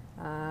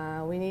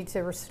 We need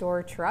to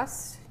restore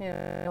trust,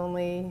 not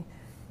only,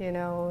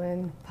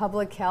 in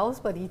public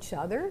health, but each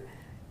other.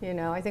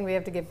 I think we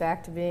have to get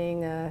back to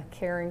being a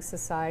caring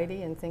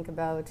society and think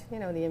about, the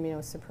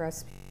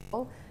immunosuppressed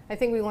people. I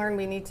think we learned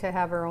we need to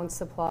have our own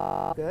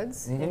supply of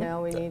goods. We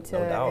need to,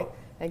 No doubt.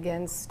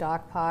 again,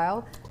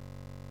 stockpile.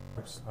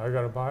 I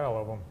got a pile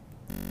of them.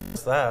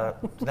 What's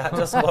that? Not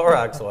just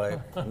Clorox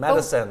wipe.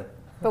 Medicine.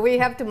 But we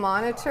have to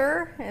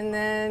monitor, and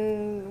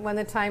then when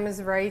the time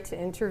is right to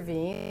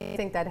intervene. I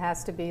think that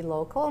has to be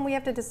local, and we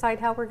have to decide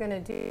how we're going to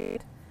do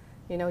it.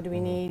 Do we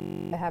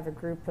need to have a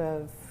group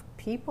of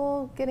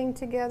people getting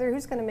together?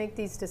 Who's going to make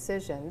these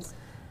decisions?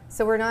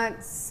 So we're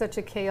not such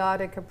a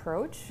chaotic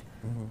approach.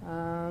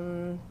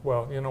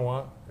 Well, you know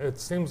what? It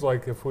seems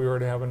like if we were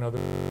to have another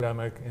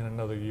pandemic in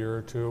another year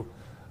or two,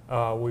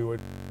 we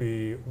would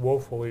be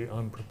woefully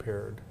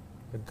unprepared.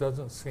 It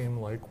doesn't seem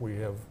like we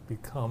have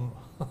become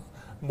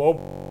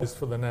mobilized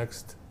for the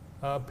next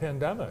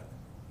pandemic.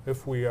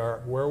 If we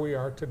are where we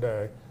are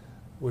today,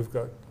 we've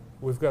got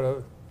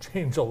to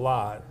change a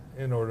lot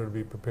in order to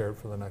be prepared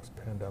for the next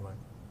pandemic.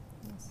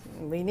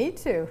 We need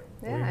to.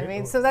 Yeah, We I need-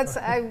 mean, so that's,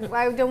 I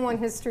don't want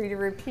history to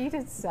repeat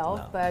itself,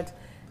 No. but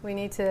we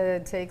need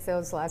to take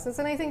those lessons.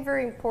 And I think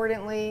very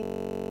importantly,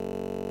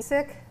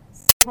 sick,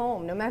 stay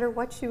home, no matter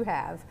what you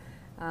have.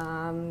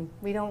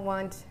 We don't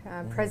want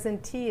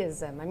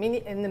presenteeism. I mean,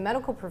 in the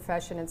medical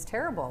profession, it's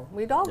terrible.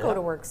 We'd all go Yeah.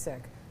 to work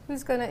sick.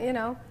 Who's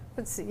gonna,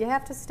 but you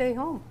have to stay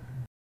home.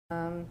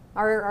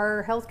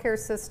 Our healthcare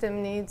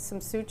system needs some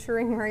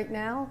suturing right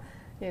now.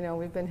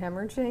 We've been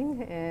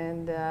hemorrhaging,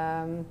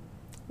 and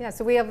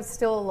so we have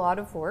still a lot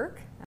of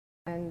work.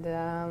 And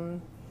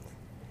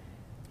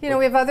we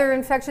have other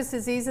infectious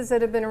diseases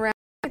that have been around.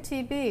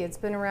 TB, it's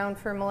been around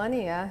for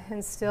millennia,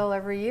 and still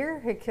every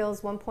year it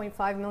kills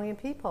 1.5 million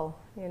people.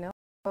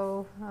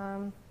 So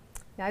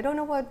I don't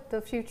know what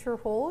the future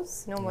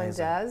holds. No one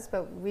Amazing. does,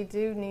 but we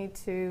do need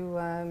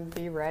to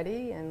be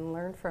ready and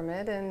learn from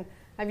it. And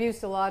I've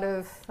used a lot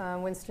of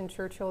Winston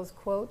Churchill's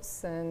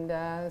quotes, and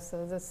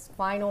so this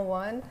final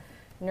one: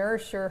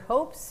 "Nourish your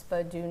hopes,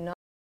 but do not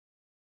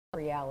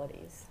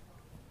realities."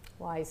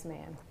 Wise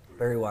man.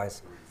 Very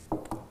wise.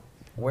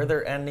 Were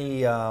there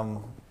any,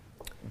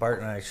 Bart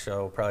and I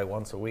show probably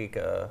once a week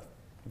a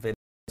video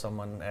of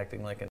someone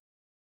acting like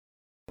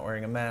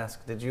wearing a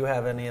mask. Did you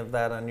have any of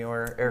that on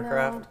your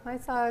aircraft? No, I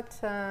thought,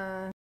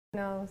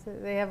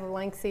 they have a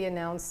lengthy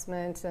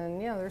announcement,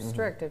 and they're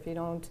strict if you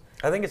don't.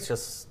 I think it's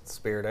just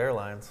Spirit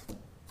Airlines.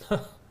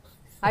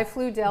 I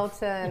flew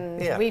Delta,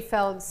 and Yeah. we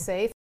felt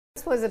safe.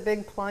 This was a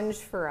big plunge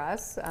for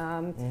us. I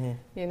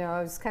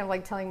was kind of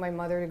like telling my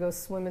mother to go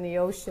swim in the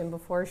ocean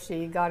before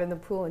she got in the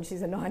pool, and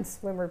she's a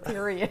non-swimmer,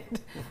 period.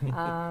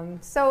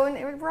 So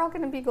and we're all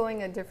going to be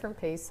going at different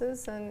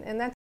paces, and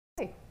that's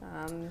okay.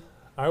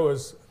 I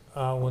was,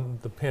 when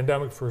the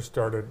pandemic first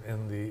started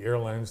and the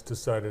airlines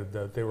decided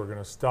that they were going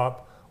to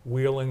stop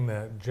wheeling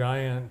that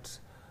giant,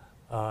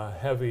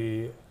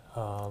 heavy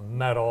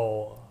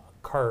metal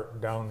cart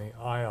down the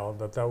aisle,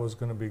 that was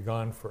going to be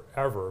gone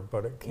forever,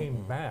 but it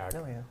came back.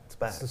 Oh yeah, it's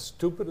back. It's the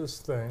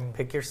stupidest thing.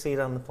 Pick your seat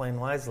on the plane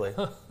wisely.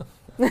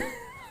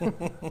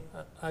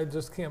 I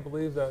just can't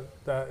believe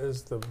that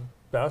is the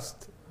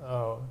best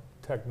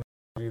technology,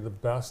 the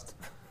best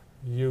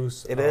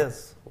use. It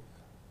is.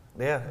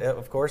 Yeah,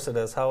 of course it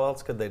is. How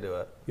else could they do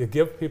it? You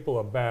give people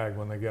a bag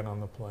when they get on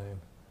the plane,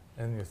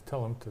 and you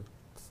tell them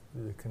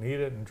they can eat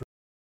it and drink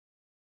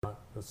it,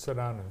 but sit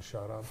down and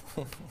shut up.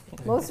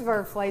 Most of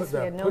our flights we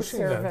that had no pushing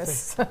that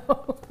service,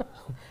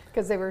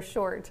 because they were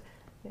short.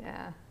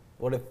 Yeah.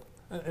 What if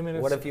I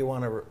mean, what if you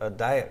want a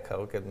Diet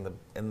Coke and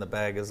in the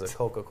bag is a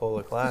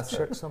Coca-Cola Classic?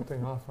 check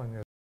something off on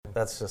your?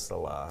 That's just a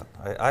lot.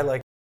 I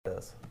like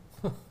this.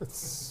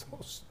 It's so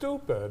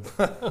stupid.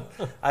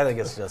 I think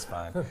it's just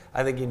fine.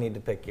 I think you need to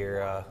pick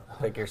your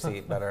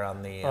seat better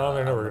on the. Oh,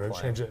 they're on never the going to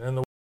plane. change it. And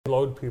the way they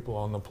load people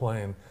on the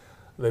plane,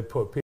 they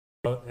put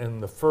people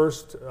in the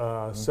first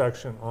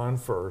section on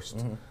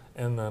first,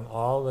 and then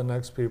all the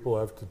next people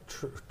have to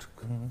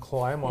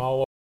climb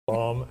all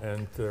over them,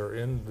 and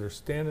they're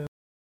standing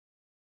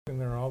in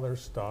there, all their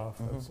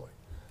stuff. It's like.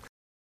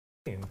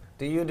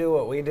 Do you do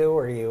what we do,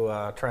 where you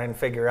try and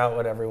figure out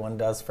what everyone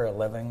does for a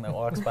living that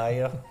walks by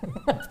you?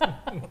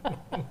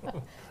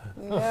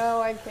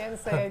 No, I can't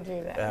say I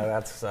do that. Yeah,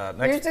 that's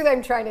next. Usually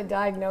I'm trying to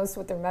diagnose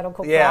what their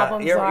medical Yeah,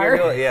 problems you're are.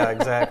 doing. Yeah,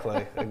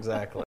 exactly.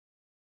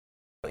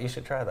 You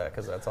should try that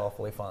because that's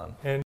awfully fun.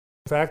 And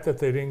the fact that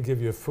they didn't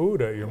give you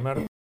food at your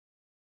medical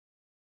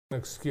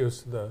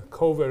excuse, the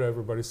COVID,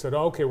 everybody said,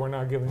 okay, we're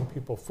not giving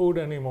people food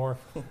anymore.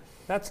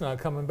 That's not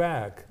coming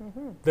back.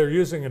 They're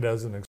using it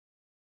as an excuse,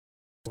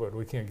 but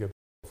we can't give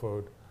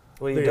food.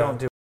 Well, you don't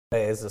do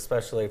buffets,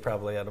 especially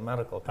probably at a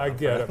medical I conference.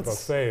 get it,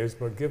 buffets,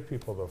 but give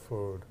people the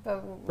food.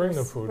 But Bring we're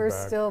the food we're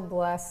back. still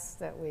blessed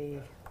that we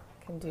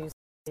can do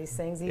these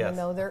things, even Yes.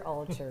 though they're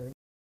altered.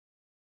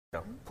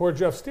 Poor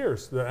Jeff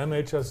Steers, the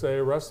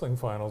MHSA wrestling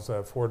finals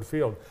at Ford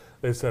Field.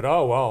 They said,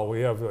 oh, well,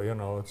 we have,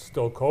 it's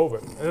still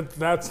COVID.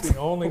 That's the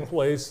only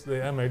place the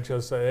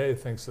MHSAA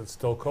thinks it's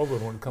still COVID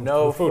when it comes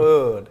No to food.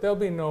 food. There'll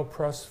be no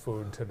press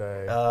food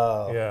today.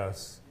 Oh,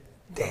 Yes.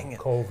 dang it.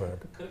 COVID.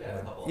 Could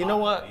have a couple You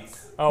know hot what?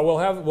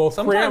 puppies. We'll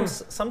cram.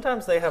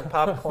 Sometimes they have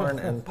popcorn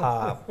and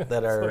pop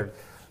that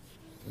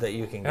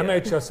you can get.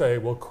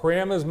 MHSA will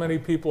cram as many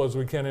people as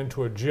we can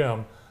into a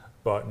gym,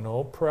 but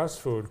no press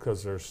food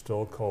because there's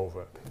still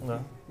COVID.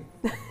 No.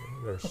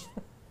 There's,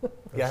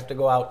 You have to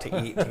go out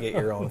to eat to get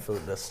your own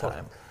food this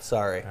time.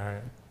 Sorry. all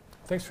right.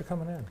 Thanks for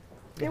coming in.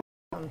 Good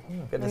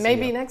to And see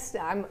maybe you. next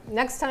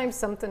time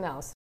something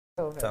else.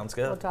 COVID. Sounds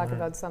good. We'll talk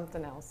about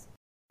something else.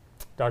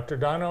 Dr.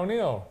 Don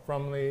O'Neill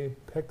from the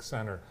PIC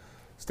Center.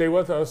 Stay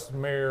with us.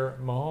 Mayor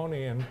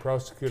Mahoney and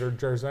Prosecutor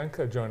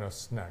Jarzenka join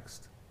us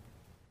next.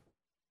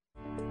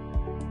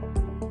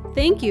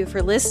 Thank you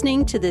for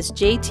listening to this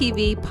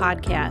JTV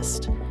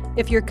podcast.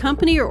 If your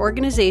company or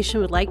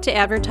organization would like to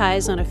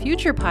advertise on a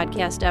future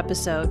podcast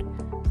episode,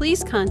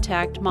 please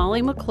contact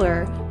Molly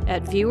McClure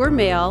at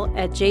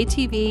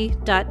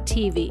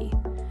viewermail@jtv.tv.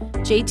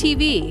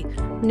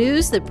 JTV,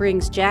 news that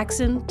brings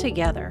Jackson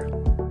together.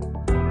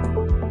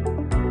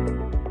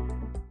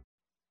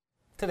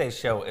 Today's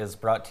show is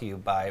brought to you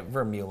by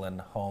Vermeulen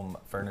Home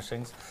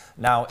Furnishings.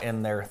 Now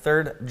in their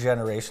third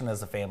generation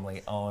as a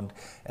family-owned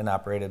and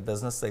operated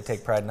business, they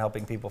take pride in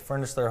helping people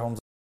furnish their homes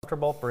with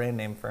comfortable,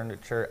 brand-name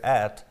furniture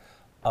at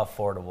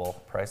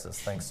affordable prices.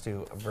 Thanks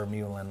to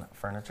Vermeulen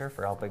Furniture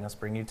for helping us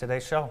bring you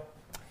today's show.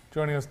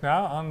 Joining us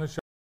now on the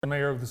show, the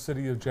Mayor of the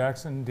City of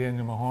Jackson,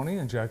 Daniel Mahoney,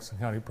 and Jackson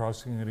County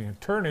Prosecuting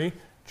Attorney,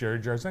 Jerry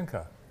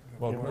Jarzenka.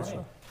 Welcome.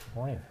 Good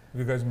morning. Have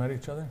you guys met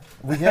each other?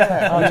 We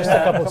have. Just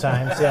a couple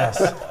times,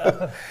 yes.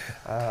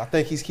 I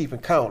think he's keeping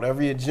count.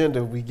 Every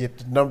agenda, we get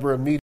the number of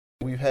meetings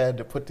we've had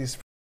to put these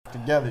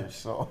together.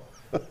 So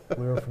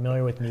We were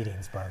familiar with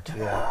meetings, Bart.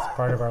 Yeah. It's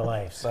part of our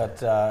lives.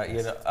 But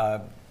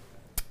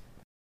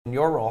in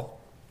your role,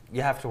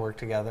 you have to work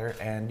together,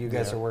 and you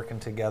guys are working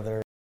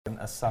together in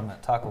a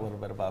summit. Talk a little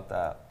bit about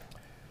that.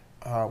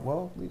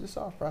 well, lead us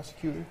off,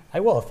 prosecutor. I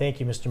will. Thank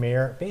you, Mr.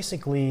 Mayor.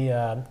 Basically,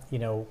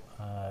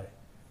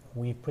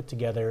 we put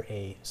together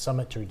a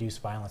summit to reduce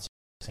violence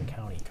in Jackson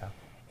County.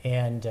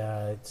 And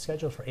it's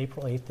scheduled for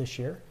April 8th this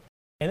year.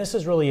 And this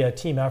is really a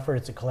team effort.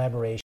 It's a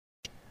collaboration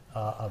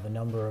of a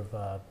number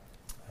of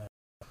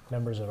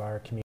members of our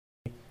community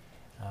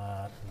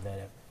that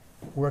have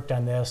worked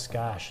on this,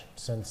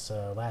 since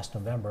last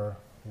November.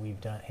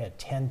 We've had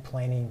 10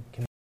 planning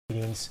committee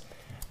meetings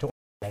to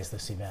organize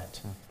this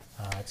event.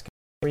 It's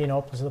free and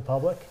open to the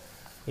public.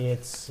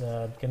 It's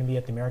going to be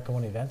at the America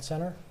One Event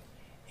Center.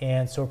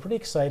 And so we're pretty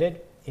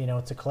excited.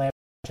 It's a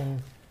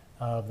collaboration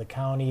of the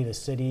county, the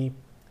city.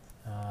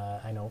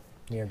 I know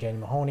Mayor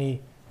Daniel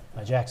Mahoney,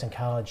 Jackson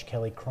College,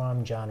 Kelly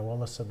Crum, John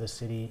Willis of the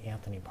city,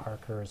 Anthony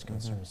Parker is a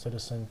concerned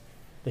citizen,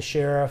 the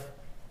sheriff,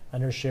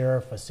 under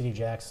sheriff, City of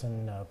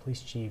Jackson,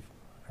 police chief,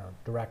 or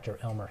director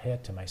Elmer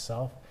Hitt, and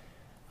myself.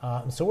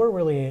 So we're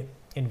really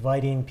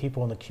inviting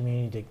people in the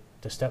community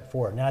to step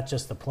forward, not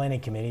just the planning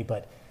committee,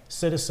 but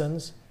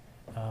citizens,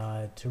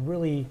 to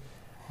really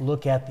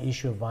look at the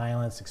issue of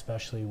violence.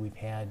 Especially we've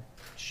had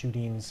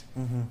shootings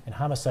and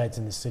homicides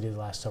in the city the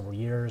last several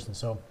years, and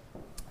so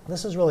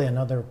this is really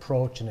another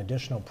approach, an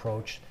additional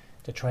approach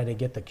to try to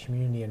get the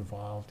community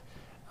involved,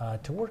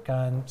 to work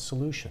on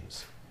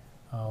solutions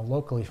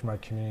locally from our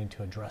community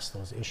to address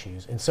those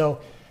issues. And so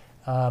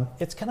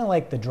it's kind of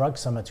like the drug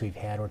summits we've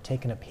had. We're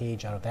taking a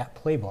page out of that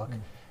playbook,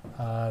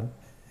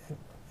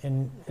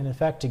 in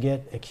effect, to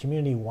get a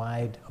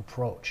community-wide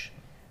approach,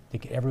 to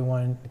get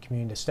everyone in the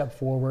community to step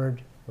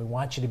forward. We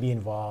want you to be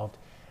involved.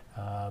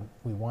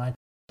 We want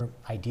your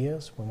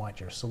ideas. We want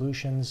your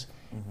solutions.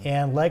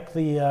 And like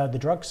the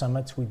drug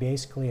summits, we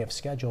basically have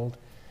scheduled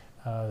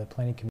the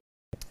planning committee,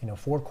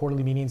 4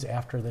 quarterly meetings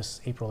after this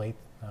April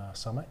 8th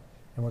summit.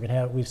 And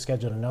we've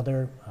scheduled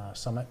another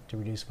summit to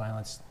reduce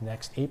violence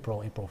next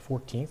April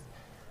 14th,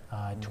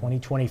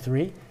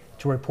 2023,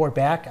 to report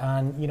back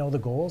on the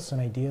goals and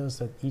ideas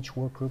that each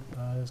work group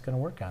is going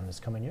to work on this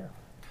coming year.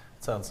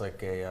 Sounds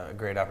like a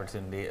great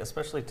opportunity,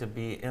 especially to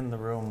be in the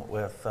room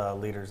with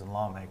leaders and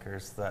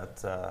lawmakers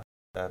that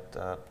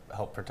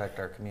help protect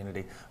our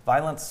community.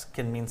 Violence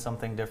can mean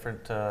something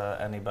different to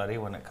anybody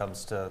when it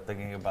comes to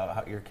thinking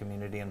about your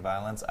community and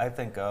violence. I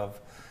think of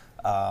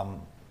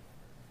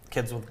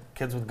kids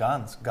with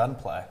guns,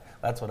 gunplay.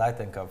 That's what I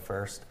think of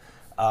first.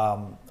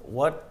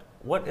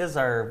 What is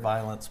our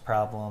violence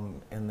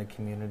problem in the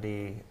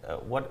community?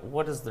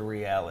 What is the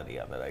reality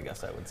of it, I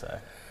guess I would say?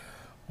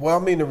 Well, I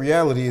mean, the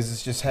reality is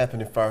it's just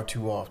happening far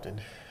too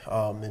often.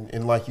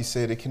 And like you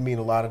said, it can mean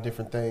a lot of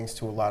different things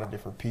to a lot of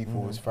different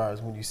people as far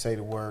as when you say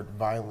the word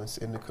violence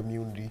in the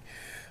community.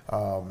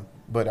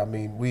 But I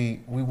mean, we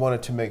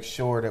wanted to make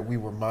sure that we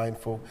were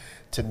mindful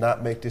to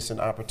not make this an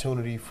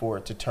opportunity for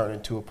it to turn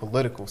into a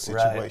political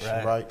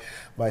situation, right?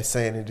 By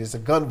saying it is a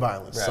gun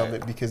violence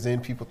summit, because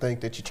then people think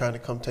that you're trying to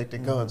come take their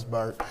guns,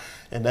 Bart.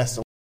 And that's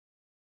the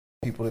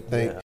people to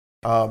think,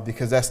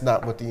 because that's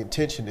not what the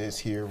intention is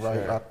here,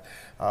 right? Sure.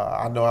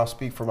 I know I'll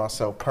speak for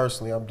myself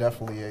personally. I'm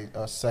definitely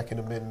a Second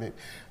Amendment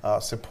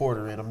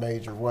supporter in a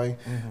major way.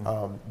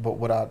 But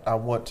what I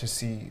want to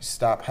see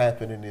stop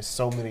happening is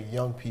so many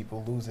young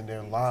people losing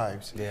their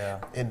lives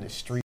in the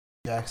street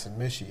of Jackson,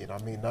 Michigan. I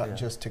mean, not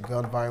just to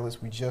gun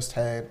violence. We just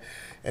had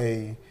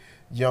a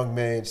young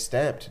man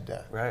stabbed to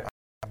death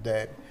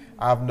that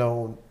I've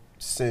known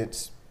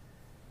since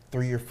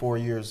 3 or 4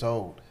 years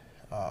old,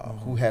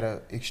 who had an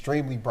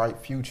extremely bright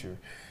future.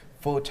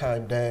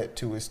 Full-time dad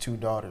to his 2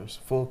 daughters,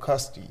 full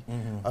custody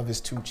of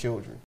his 2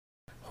 children,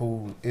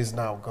 who is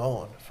now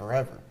gone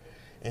forever.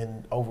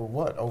 And over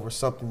what? Over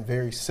something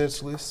very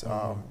senseless,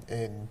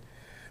 and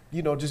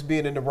just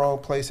being in the wrong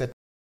place at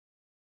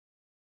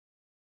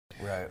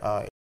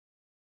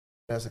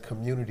as a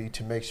community,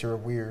 to make sure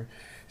we're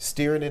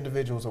steering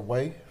individuals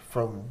away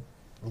from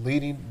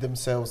leading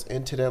themselves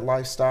into that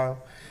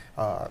lifestyle,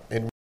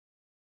 and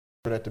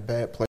that the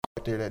bad players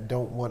out there that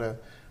don't want to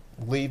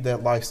leave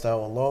that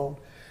lifestyle alone,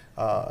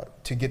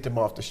 to get them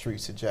off the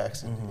streets of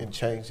Jackson and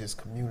change this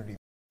community.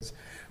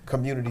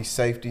 Community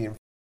safety and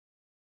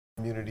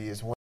community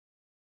is one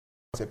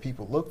that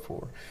people look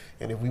for,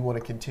 and if we want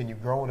to continue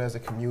growing as a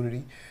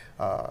community,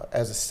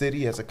 as a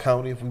city, as a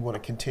county, if we want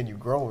to continue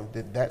growing,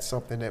 then that's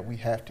something that we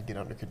have to get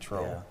under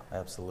control. Yeah,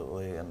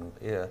 absolutely. And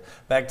yeah,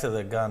 back to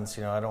the guns,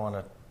 I don't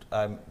want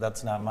to,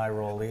 that's not my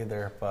role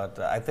either, but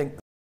I think as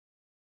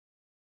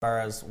far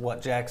as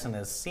what Jackson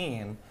has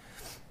seen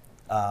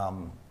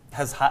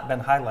has been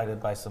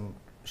highlighted by some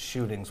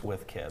shootings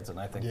with kids, and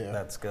I think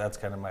that's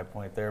kind of my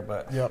point there.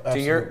 But to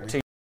your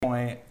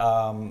point,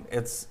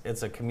 it's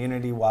a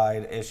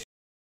community-wide issue.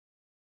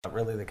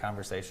 Really, the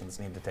conversations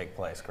need to take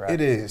place, correct?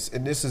 It is,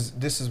 and this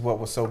is what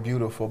was so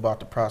beautiful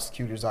about the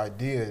prosecutor's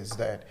idea, is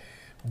that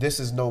this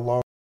is no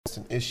longer just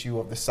an issue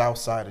of the south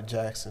side of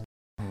Jackson.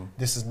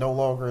 This is no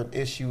longer an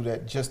issue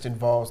that just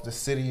involves the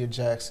city of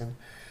Jackson.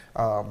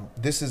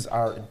 This is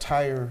our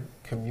entire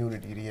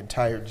community, the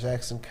entire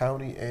Jackson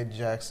County and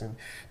Jackson,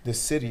 the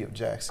city of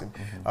Jackson.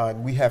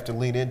 And we have to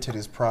lean into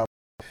this problem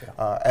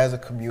as a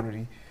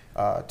community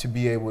to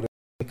be able to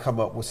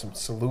come up with some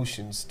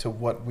solutions to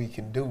what we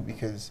can do,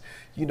 because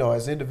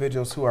as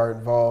individuals who are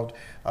involved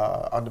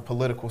on the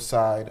political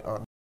side,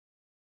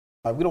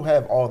 we don't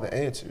have all the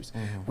answers.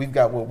 We've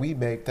got what we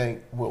may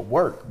think will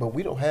work, but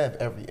we don't have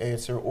every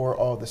answer or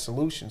all the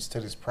solutions to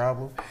this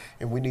problem,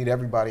 and we need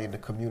everybody in the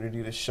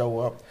community to show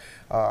up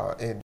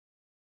and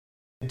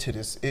into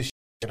this issue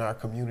in our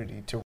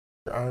community, to wrap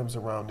their arms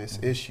around this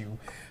issue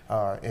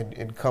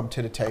and come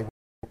to the table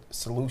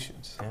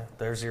solutions. Yeah,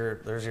 there's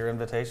your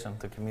invitation.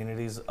 The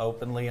community's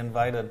openly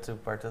invited to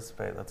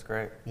participate. That's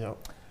great. Yep.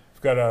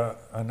 We've got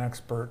an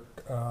expert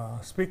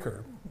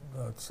speaker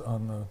that's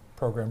on the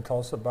program. Tell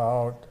us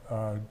about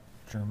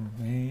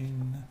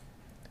Jermaine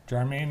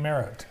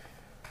Merritt.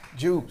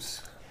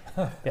 Juice.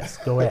 Yes,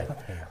 go ahead.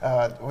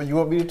 Well, you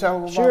want me to tell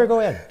him about? Sure, go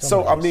ahead.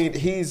 So, I mean,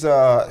 he's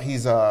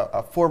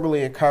a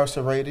formerly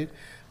incarcerated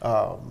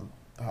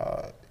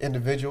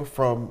individual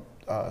from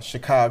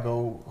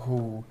Chicago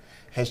who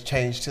has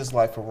changed his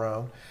life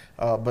around,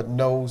 but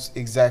knows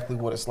exactly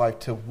what it's like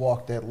to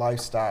walk that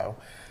lifestyle,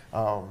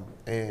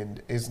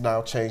 and is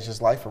now changed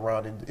his life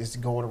around and is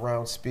going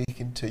around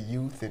speaking to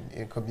youth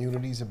and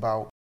communities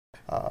about,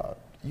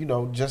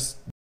 just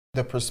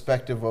the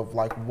perspective of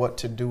like what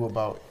to do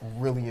about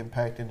really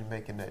impacting and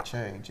making that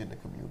change in the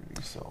community.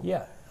 So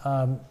yeah,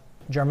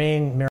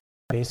 Jermaine Merritt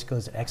basically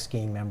is an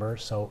ex-gang member,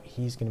 so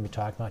he's going to be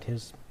talking about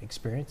his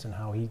experience and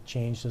how he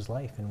changed his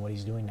life and what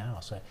he's doing now.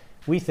 So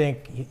we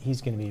think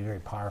he's going to be a very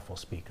powerful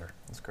speaker.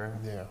 That's great.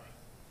 Yeah.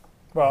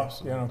 Well,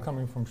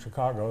 coming from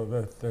Chicago,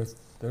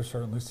 they're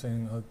certainly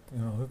seeing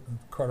an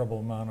incredible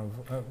amount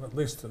of, at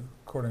least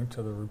according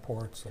to the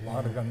reports, a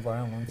lot of gun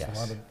violence, Yes. a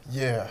lot of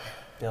Yeah,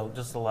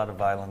 just a lot of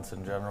violence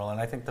in general,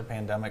 and I think the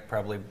pandemic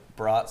probably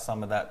brought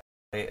some of that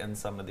in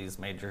some of these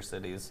major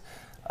cities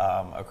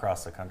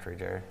across the country,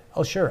 Jerry.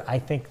 Oh, sure. I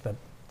think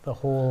the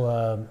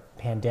whole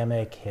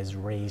pandemic has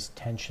raised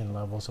tension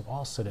levels of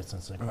all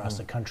citizens across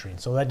the country, and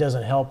so that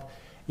doesn't help,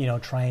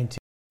 trying to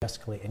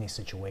escalate any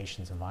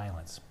situations of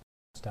violence.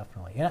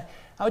 Definitely. And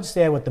I would just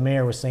add what the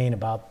mayor was saying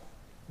about,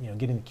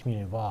 getting the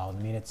community involved.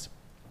 I mean,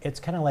 it's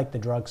kind of like the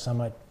drug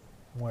summit,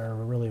 where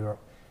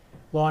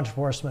law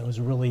enforcement was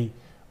really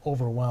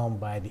overwhelmed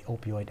by the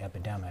opioid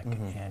epidemic,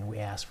 and we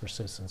asked for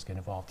citizens to get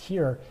involved.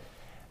 Here,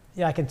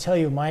 I can tell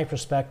you my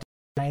perspective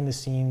behind the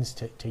scenes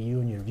to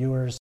you and your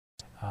viewers.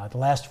 The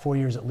last 4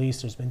 years at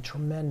least, there's been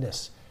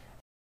tremendous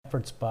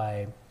efforts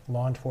by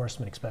law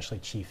enforcement, especially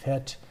Chief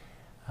Hitt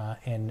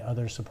and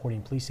other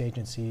supporting police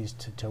agencies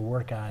to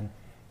work on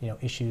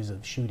issues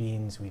of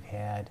shootings we've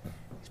had,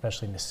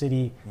 especially in the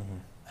city.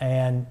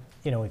 And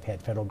we've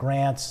had federal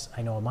grants.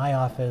 I know in my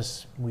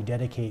office we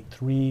dedicate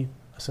 3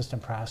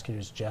 assistant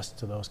prosecutors just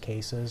to those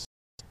cases,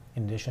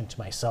 in addition to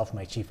myself,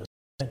 my chief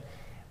assistant.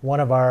 One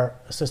of our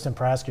assistant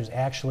prosecutors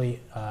actually,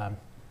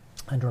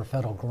 under a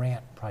federal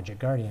grant, Project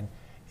Guardian,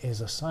 is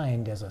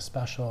assigned as a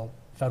special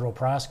federal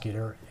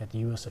prosecutor at the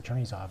U.S.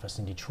 Attorney's Office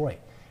in Detroit,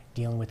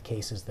 dealing with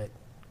cases that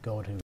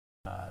go to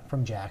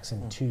from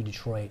Jackson to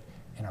Detroit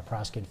and are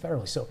prosecuted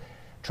federally. So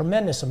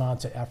tremendous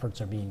amounts of efforts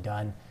are being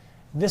done.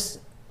 This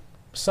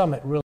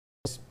summit really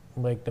is,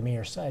 like the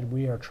mayor said,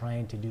 we are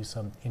trying to do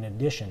some in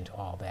addition to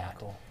all that.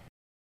 Cool.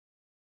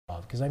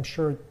 Because I'm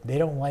sure they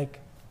don't like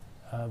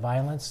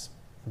violence.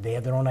 They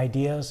have their own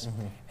ideas.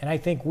 And I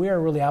think we are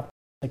really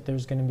optimistic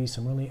there's going to be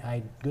some really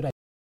good ideas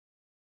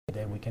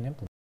that we can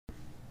implement.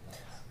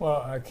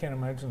 Well, I can't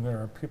imagine there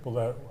are people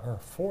that are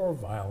for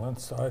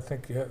violence. So I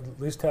think you at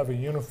least have a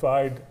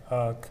unified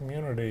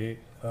community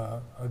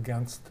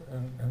against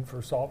and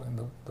for solving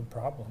the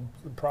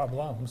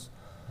problems.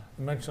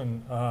 You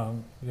mentioned,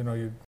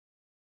 you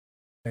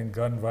and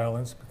gun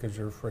violence because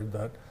you're afraid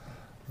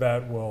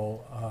that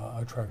will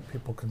attract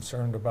people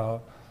concerned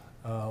about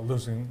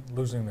losing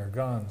their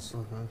guns.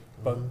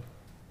 But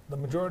the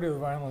majority of the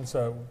violence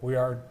that we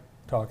are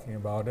talking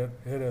about, it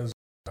is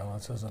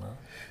Violence, isn't it?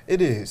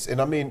 It is. And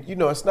I mean, you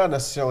know, it's not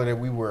necessarily that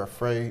we were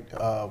afraid.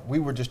 We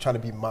were just trying to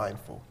be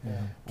mindful.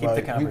 Keep the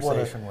right?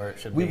 conversation where it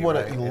should be. We want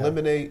right? to Yeah.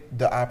 eliminate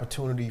the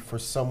opportunity for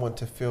someone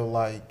to feel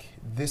like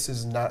this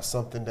is not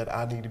something that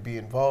I need to be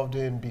involved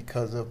in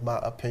because of my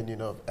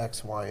opinion of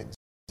X, Y, and Z.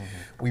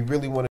 We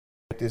really want to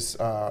make this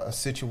a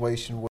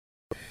situation where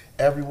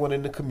everyone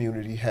in the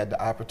community had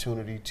the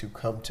opportunity to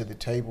come to the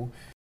table,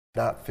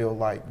 not feel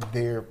like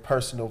their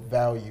personal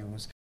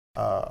values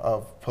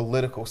of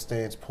political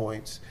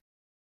standpoints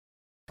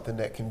something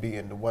that can be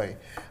in the way.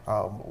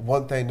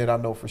 One thing that I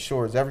know for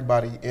sure is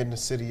everybody in the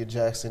city of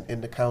Jackson,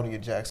 in the county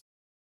of Jackson,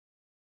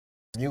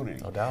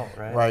 community. No doubt,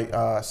 right?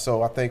 Right.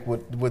 So I think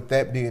with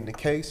that being the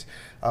case,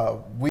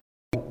 we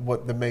know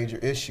what the major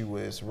issue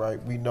is,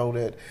 right? We know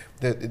that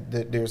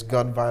there's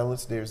gun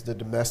violence, there's the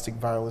domestic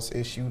violence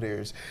issue,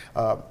 there's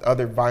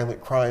other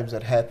violent crimes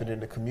that happen in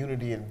the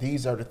community, and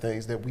these are the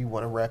things that we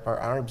want to wrap our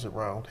arms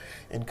around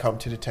and come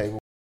to the table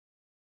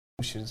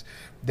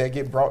that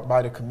get brought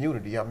by the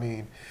community. I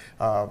mean, you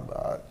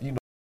know, the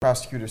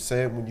prosecutor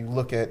said when you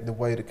look at the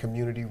way the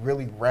community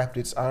really wrapped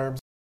its arms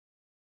around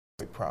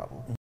the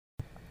problem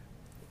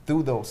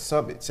through those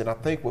summits. And I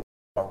think what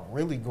people are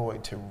really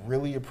going to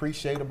really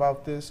appreciate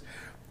about this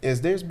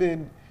is there's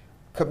been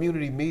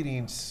community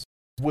meetings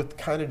with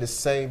kind of the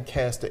same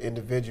cast of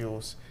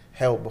individuals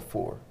held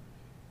before.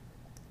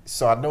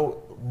 So I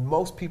know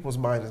most people's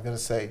mind is going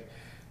to say,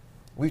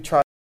 we've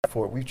tried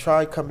for it. We've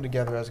tried coming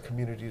together as a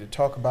community to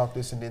talk about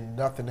this, and then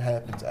nothing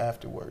happens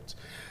afterwards.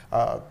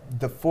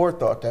 The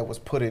forethought that was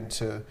put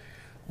into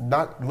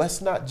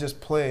let's not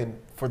just plan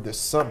for this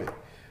summit,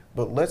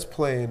 but let's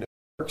plan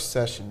work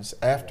sessions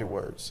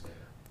afterwards,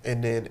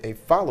 and then a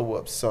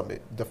follow-up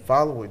summit the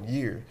following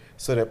year,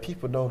 so that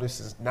people know this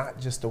is not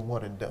just a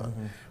one and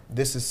done.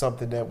 This is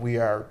something that we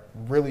are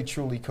really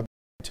truly committed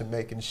to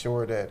making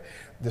sure that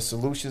the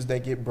solutions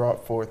that get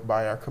brought forth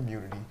by our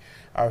community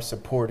are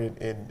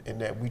supported, and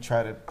that we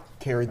try to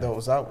carry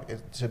those out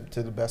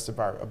to the best of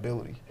our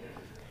ability.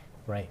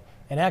 Right.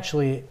 And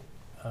actually,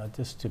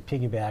 just to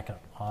piggyback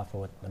off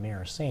of what the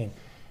mayor is saying,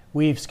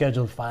 we've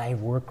scheduled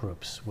 5 work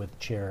groups with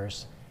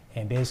chairs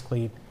and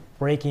basically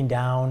breaking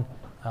down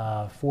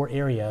 4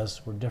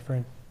 areas where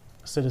different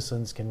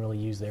citizens can really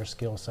use their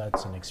skill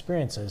sets and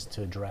experiences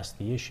to address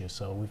the issue.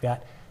 So we've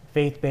got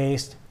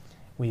faith-based,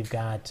 we've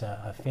got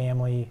a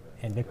family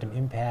and victim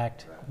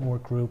impact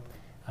work group,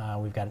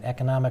 we've got an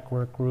economic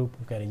work group,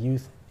 we've got a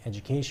youth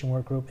education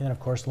work group, and then of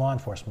course law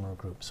enforcement work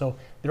group. So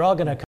they're all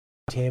going to come to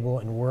the table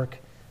and work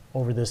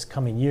over this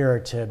coming year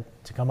to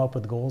come up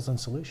with goals and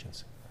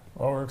solutions.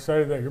 Well, we're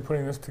excited that you're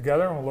putting this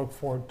together, and we'll look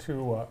forward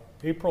to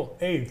April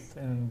 8th,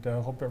 and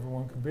hope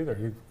everyone can be there.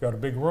 You've got a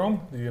big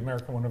room, the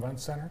American One Event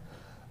Center,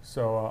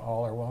 so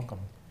all are welcome.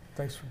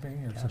 Thanks for being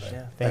here today.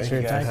 Yeah. Thanks for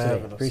your time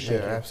today. Appreciate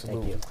it.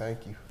 Absolutely.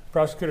 Thank you.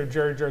 Prosecutor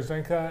Jerry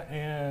Jarzinka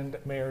and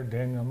Mayor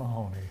Daniel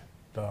Mahoney.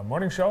 The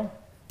morning show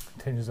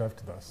continues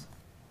after this.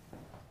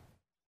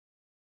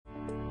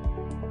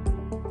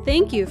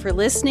 Thank you for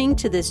listening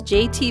to this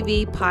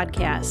JTV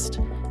podcast.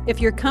 If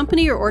your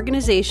company or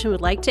organization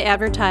would like to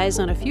advertise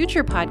on a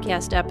future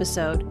podcast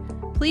episode,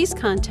 please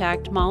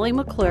contact Molly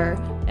McClure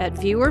at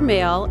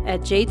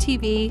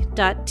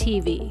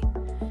viewermail@jtv.tv.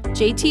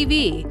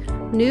 JTV,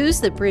 news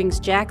that brings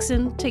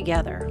Jackson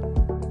together.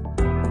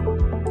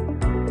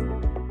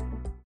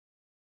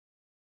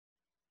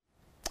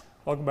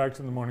 Welcome back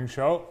to the morning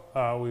show.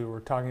 We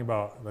were talking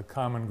about the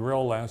Common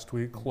Grill last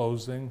week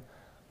closing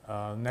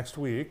next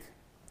week,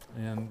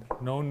 and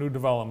no new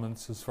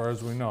developments as far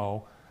as we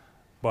know,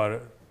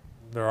 but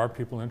there are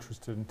people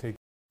interested in taking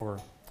over.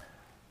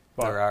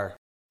 But There are.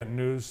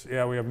 news,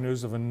 yeah, we have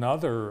news of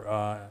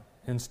another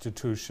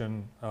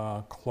institution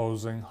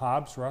closing.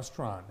 Hobbs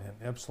Restaurant in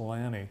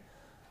Ypsilanti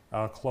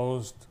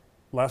closed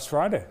last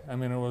Friday. I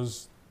mean, it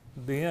was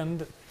the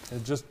end.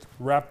 It just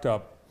wrapped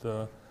up.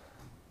 The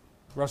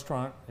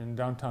restaurant in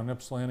downtown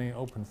Ypsilanti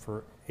opened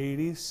for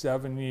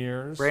 87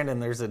 years. Brandon,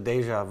 there's a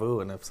deja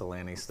vu in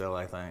Ypsilanti still,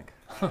 I think.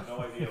 No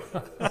idea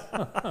what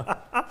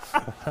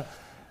that is.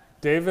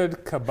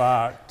 David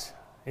Kabat,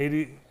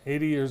 80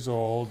 years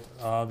old,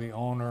 the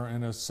owner,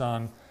 and his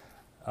son.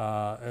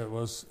 It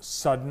was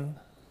sudden,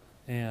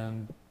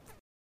 and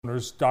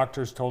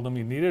doctors told him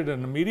he needed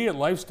an immediate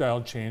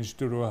lifestyle change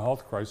due to a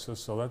health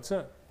crisis, so that's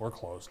it. We're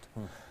closed.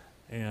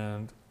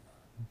 And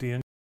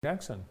D&J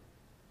Jackson,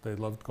 they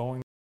loved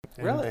going.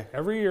 And Really?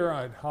 every year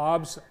at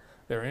Hobbs,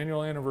 their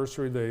annual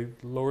anniversary, they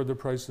lowered their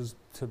prices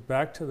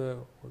back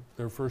to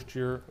their first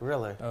year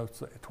Really? of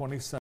 20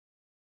 cents,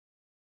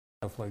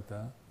 stuff like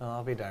that. Oh,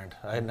 I'll be darned.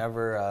 I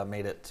never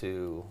made it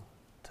to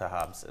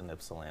Hobbs in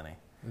Ypsilanti.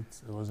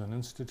 It was an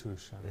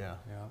institution. Yeah.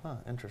 Yeah. Huh,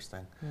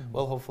 interesting.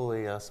 Well,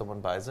 hopefully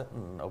someone buys it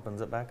and opens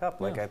it back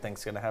up, like Yeah. I think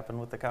is going to happen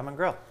with the Common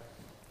Grill.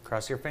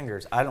 Cross your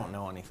fingers. I don't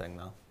know anything,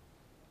 though.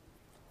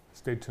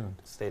 Stay tuned.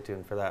 Stay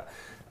tuned for that.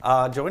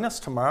 Join us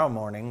tomorrow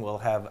morning. We'll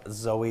have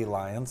Zoe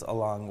Lyons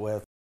along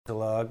with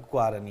Angela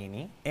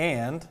Guadagnini,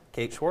 and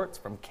Kate Schwartz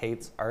from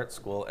Kate's Art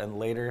School. And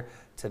later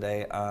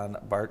today on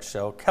Bart's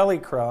show, Kelly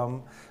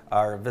Crum,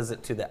 our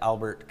visit to the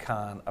Albert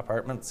Kahn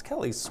Apartments,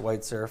 Kelly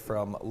Schweitzer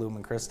from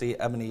Lumen Christi,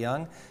 Ebony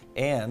Young,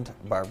 and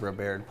Barbara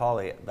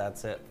Baird-Pauley.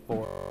 That's it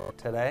for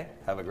today.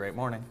 Have a great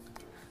morning.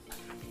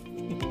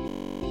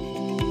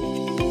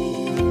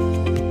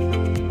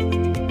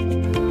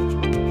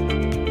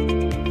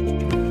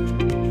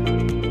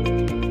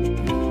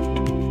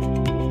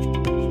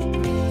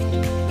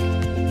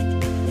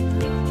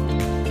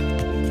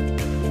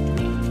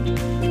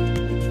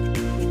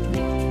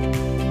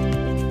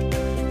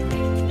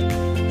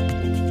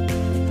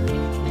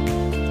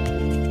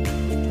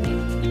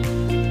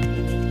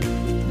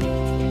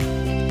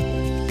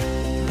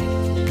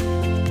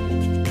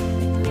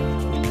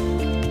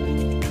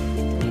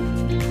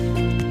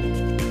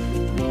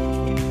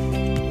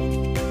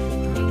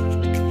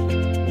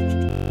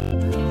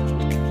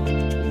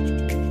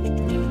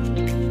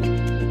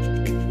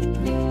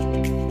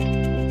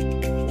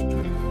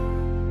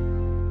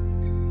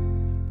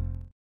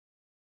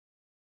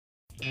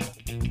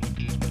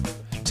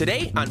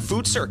 Today on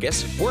Food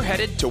Circus, we're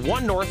headed to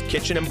One North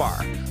Kitchen and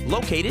Bar,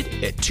 located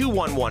at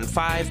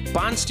 2115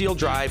 Bondsteel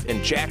Drive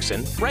in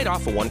Jackson, right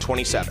off of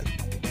 127.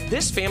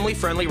 This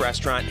family-friendly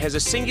restaurant has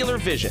a singular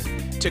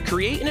vision to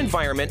create an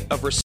environment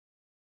of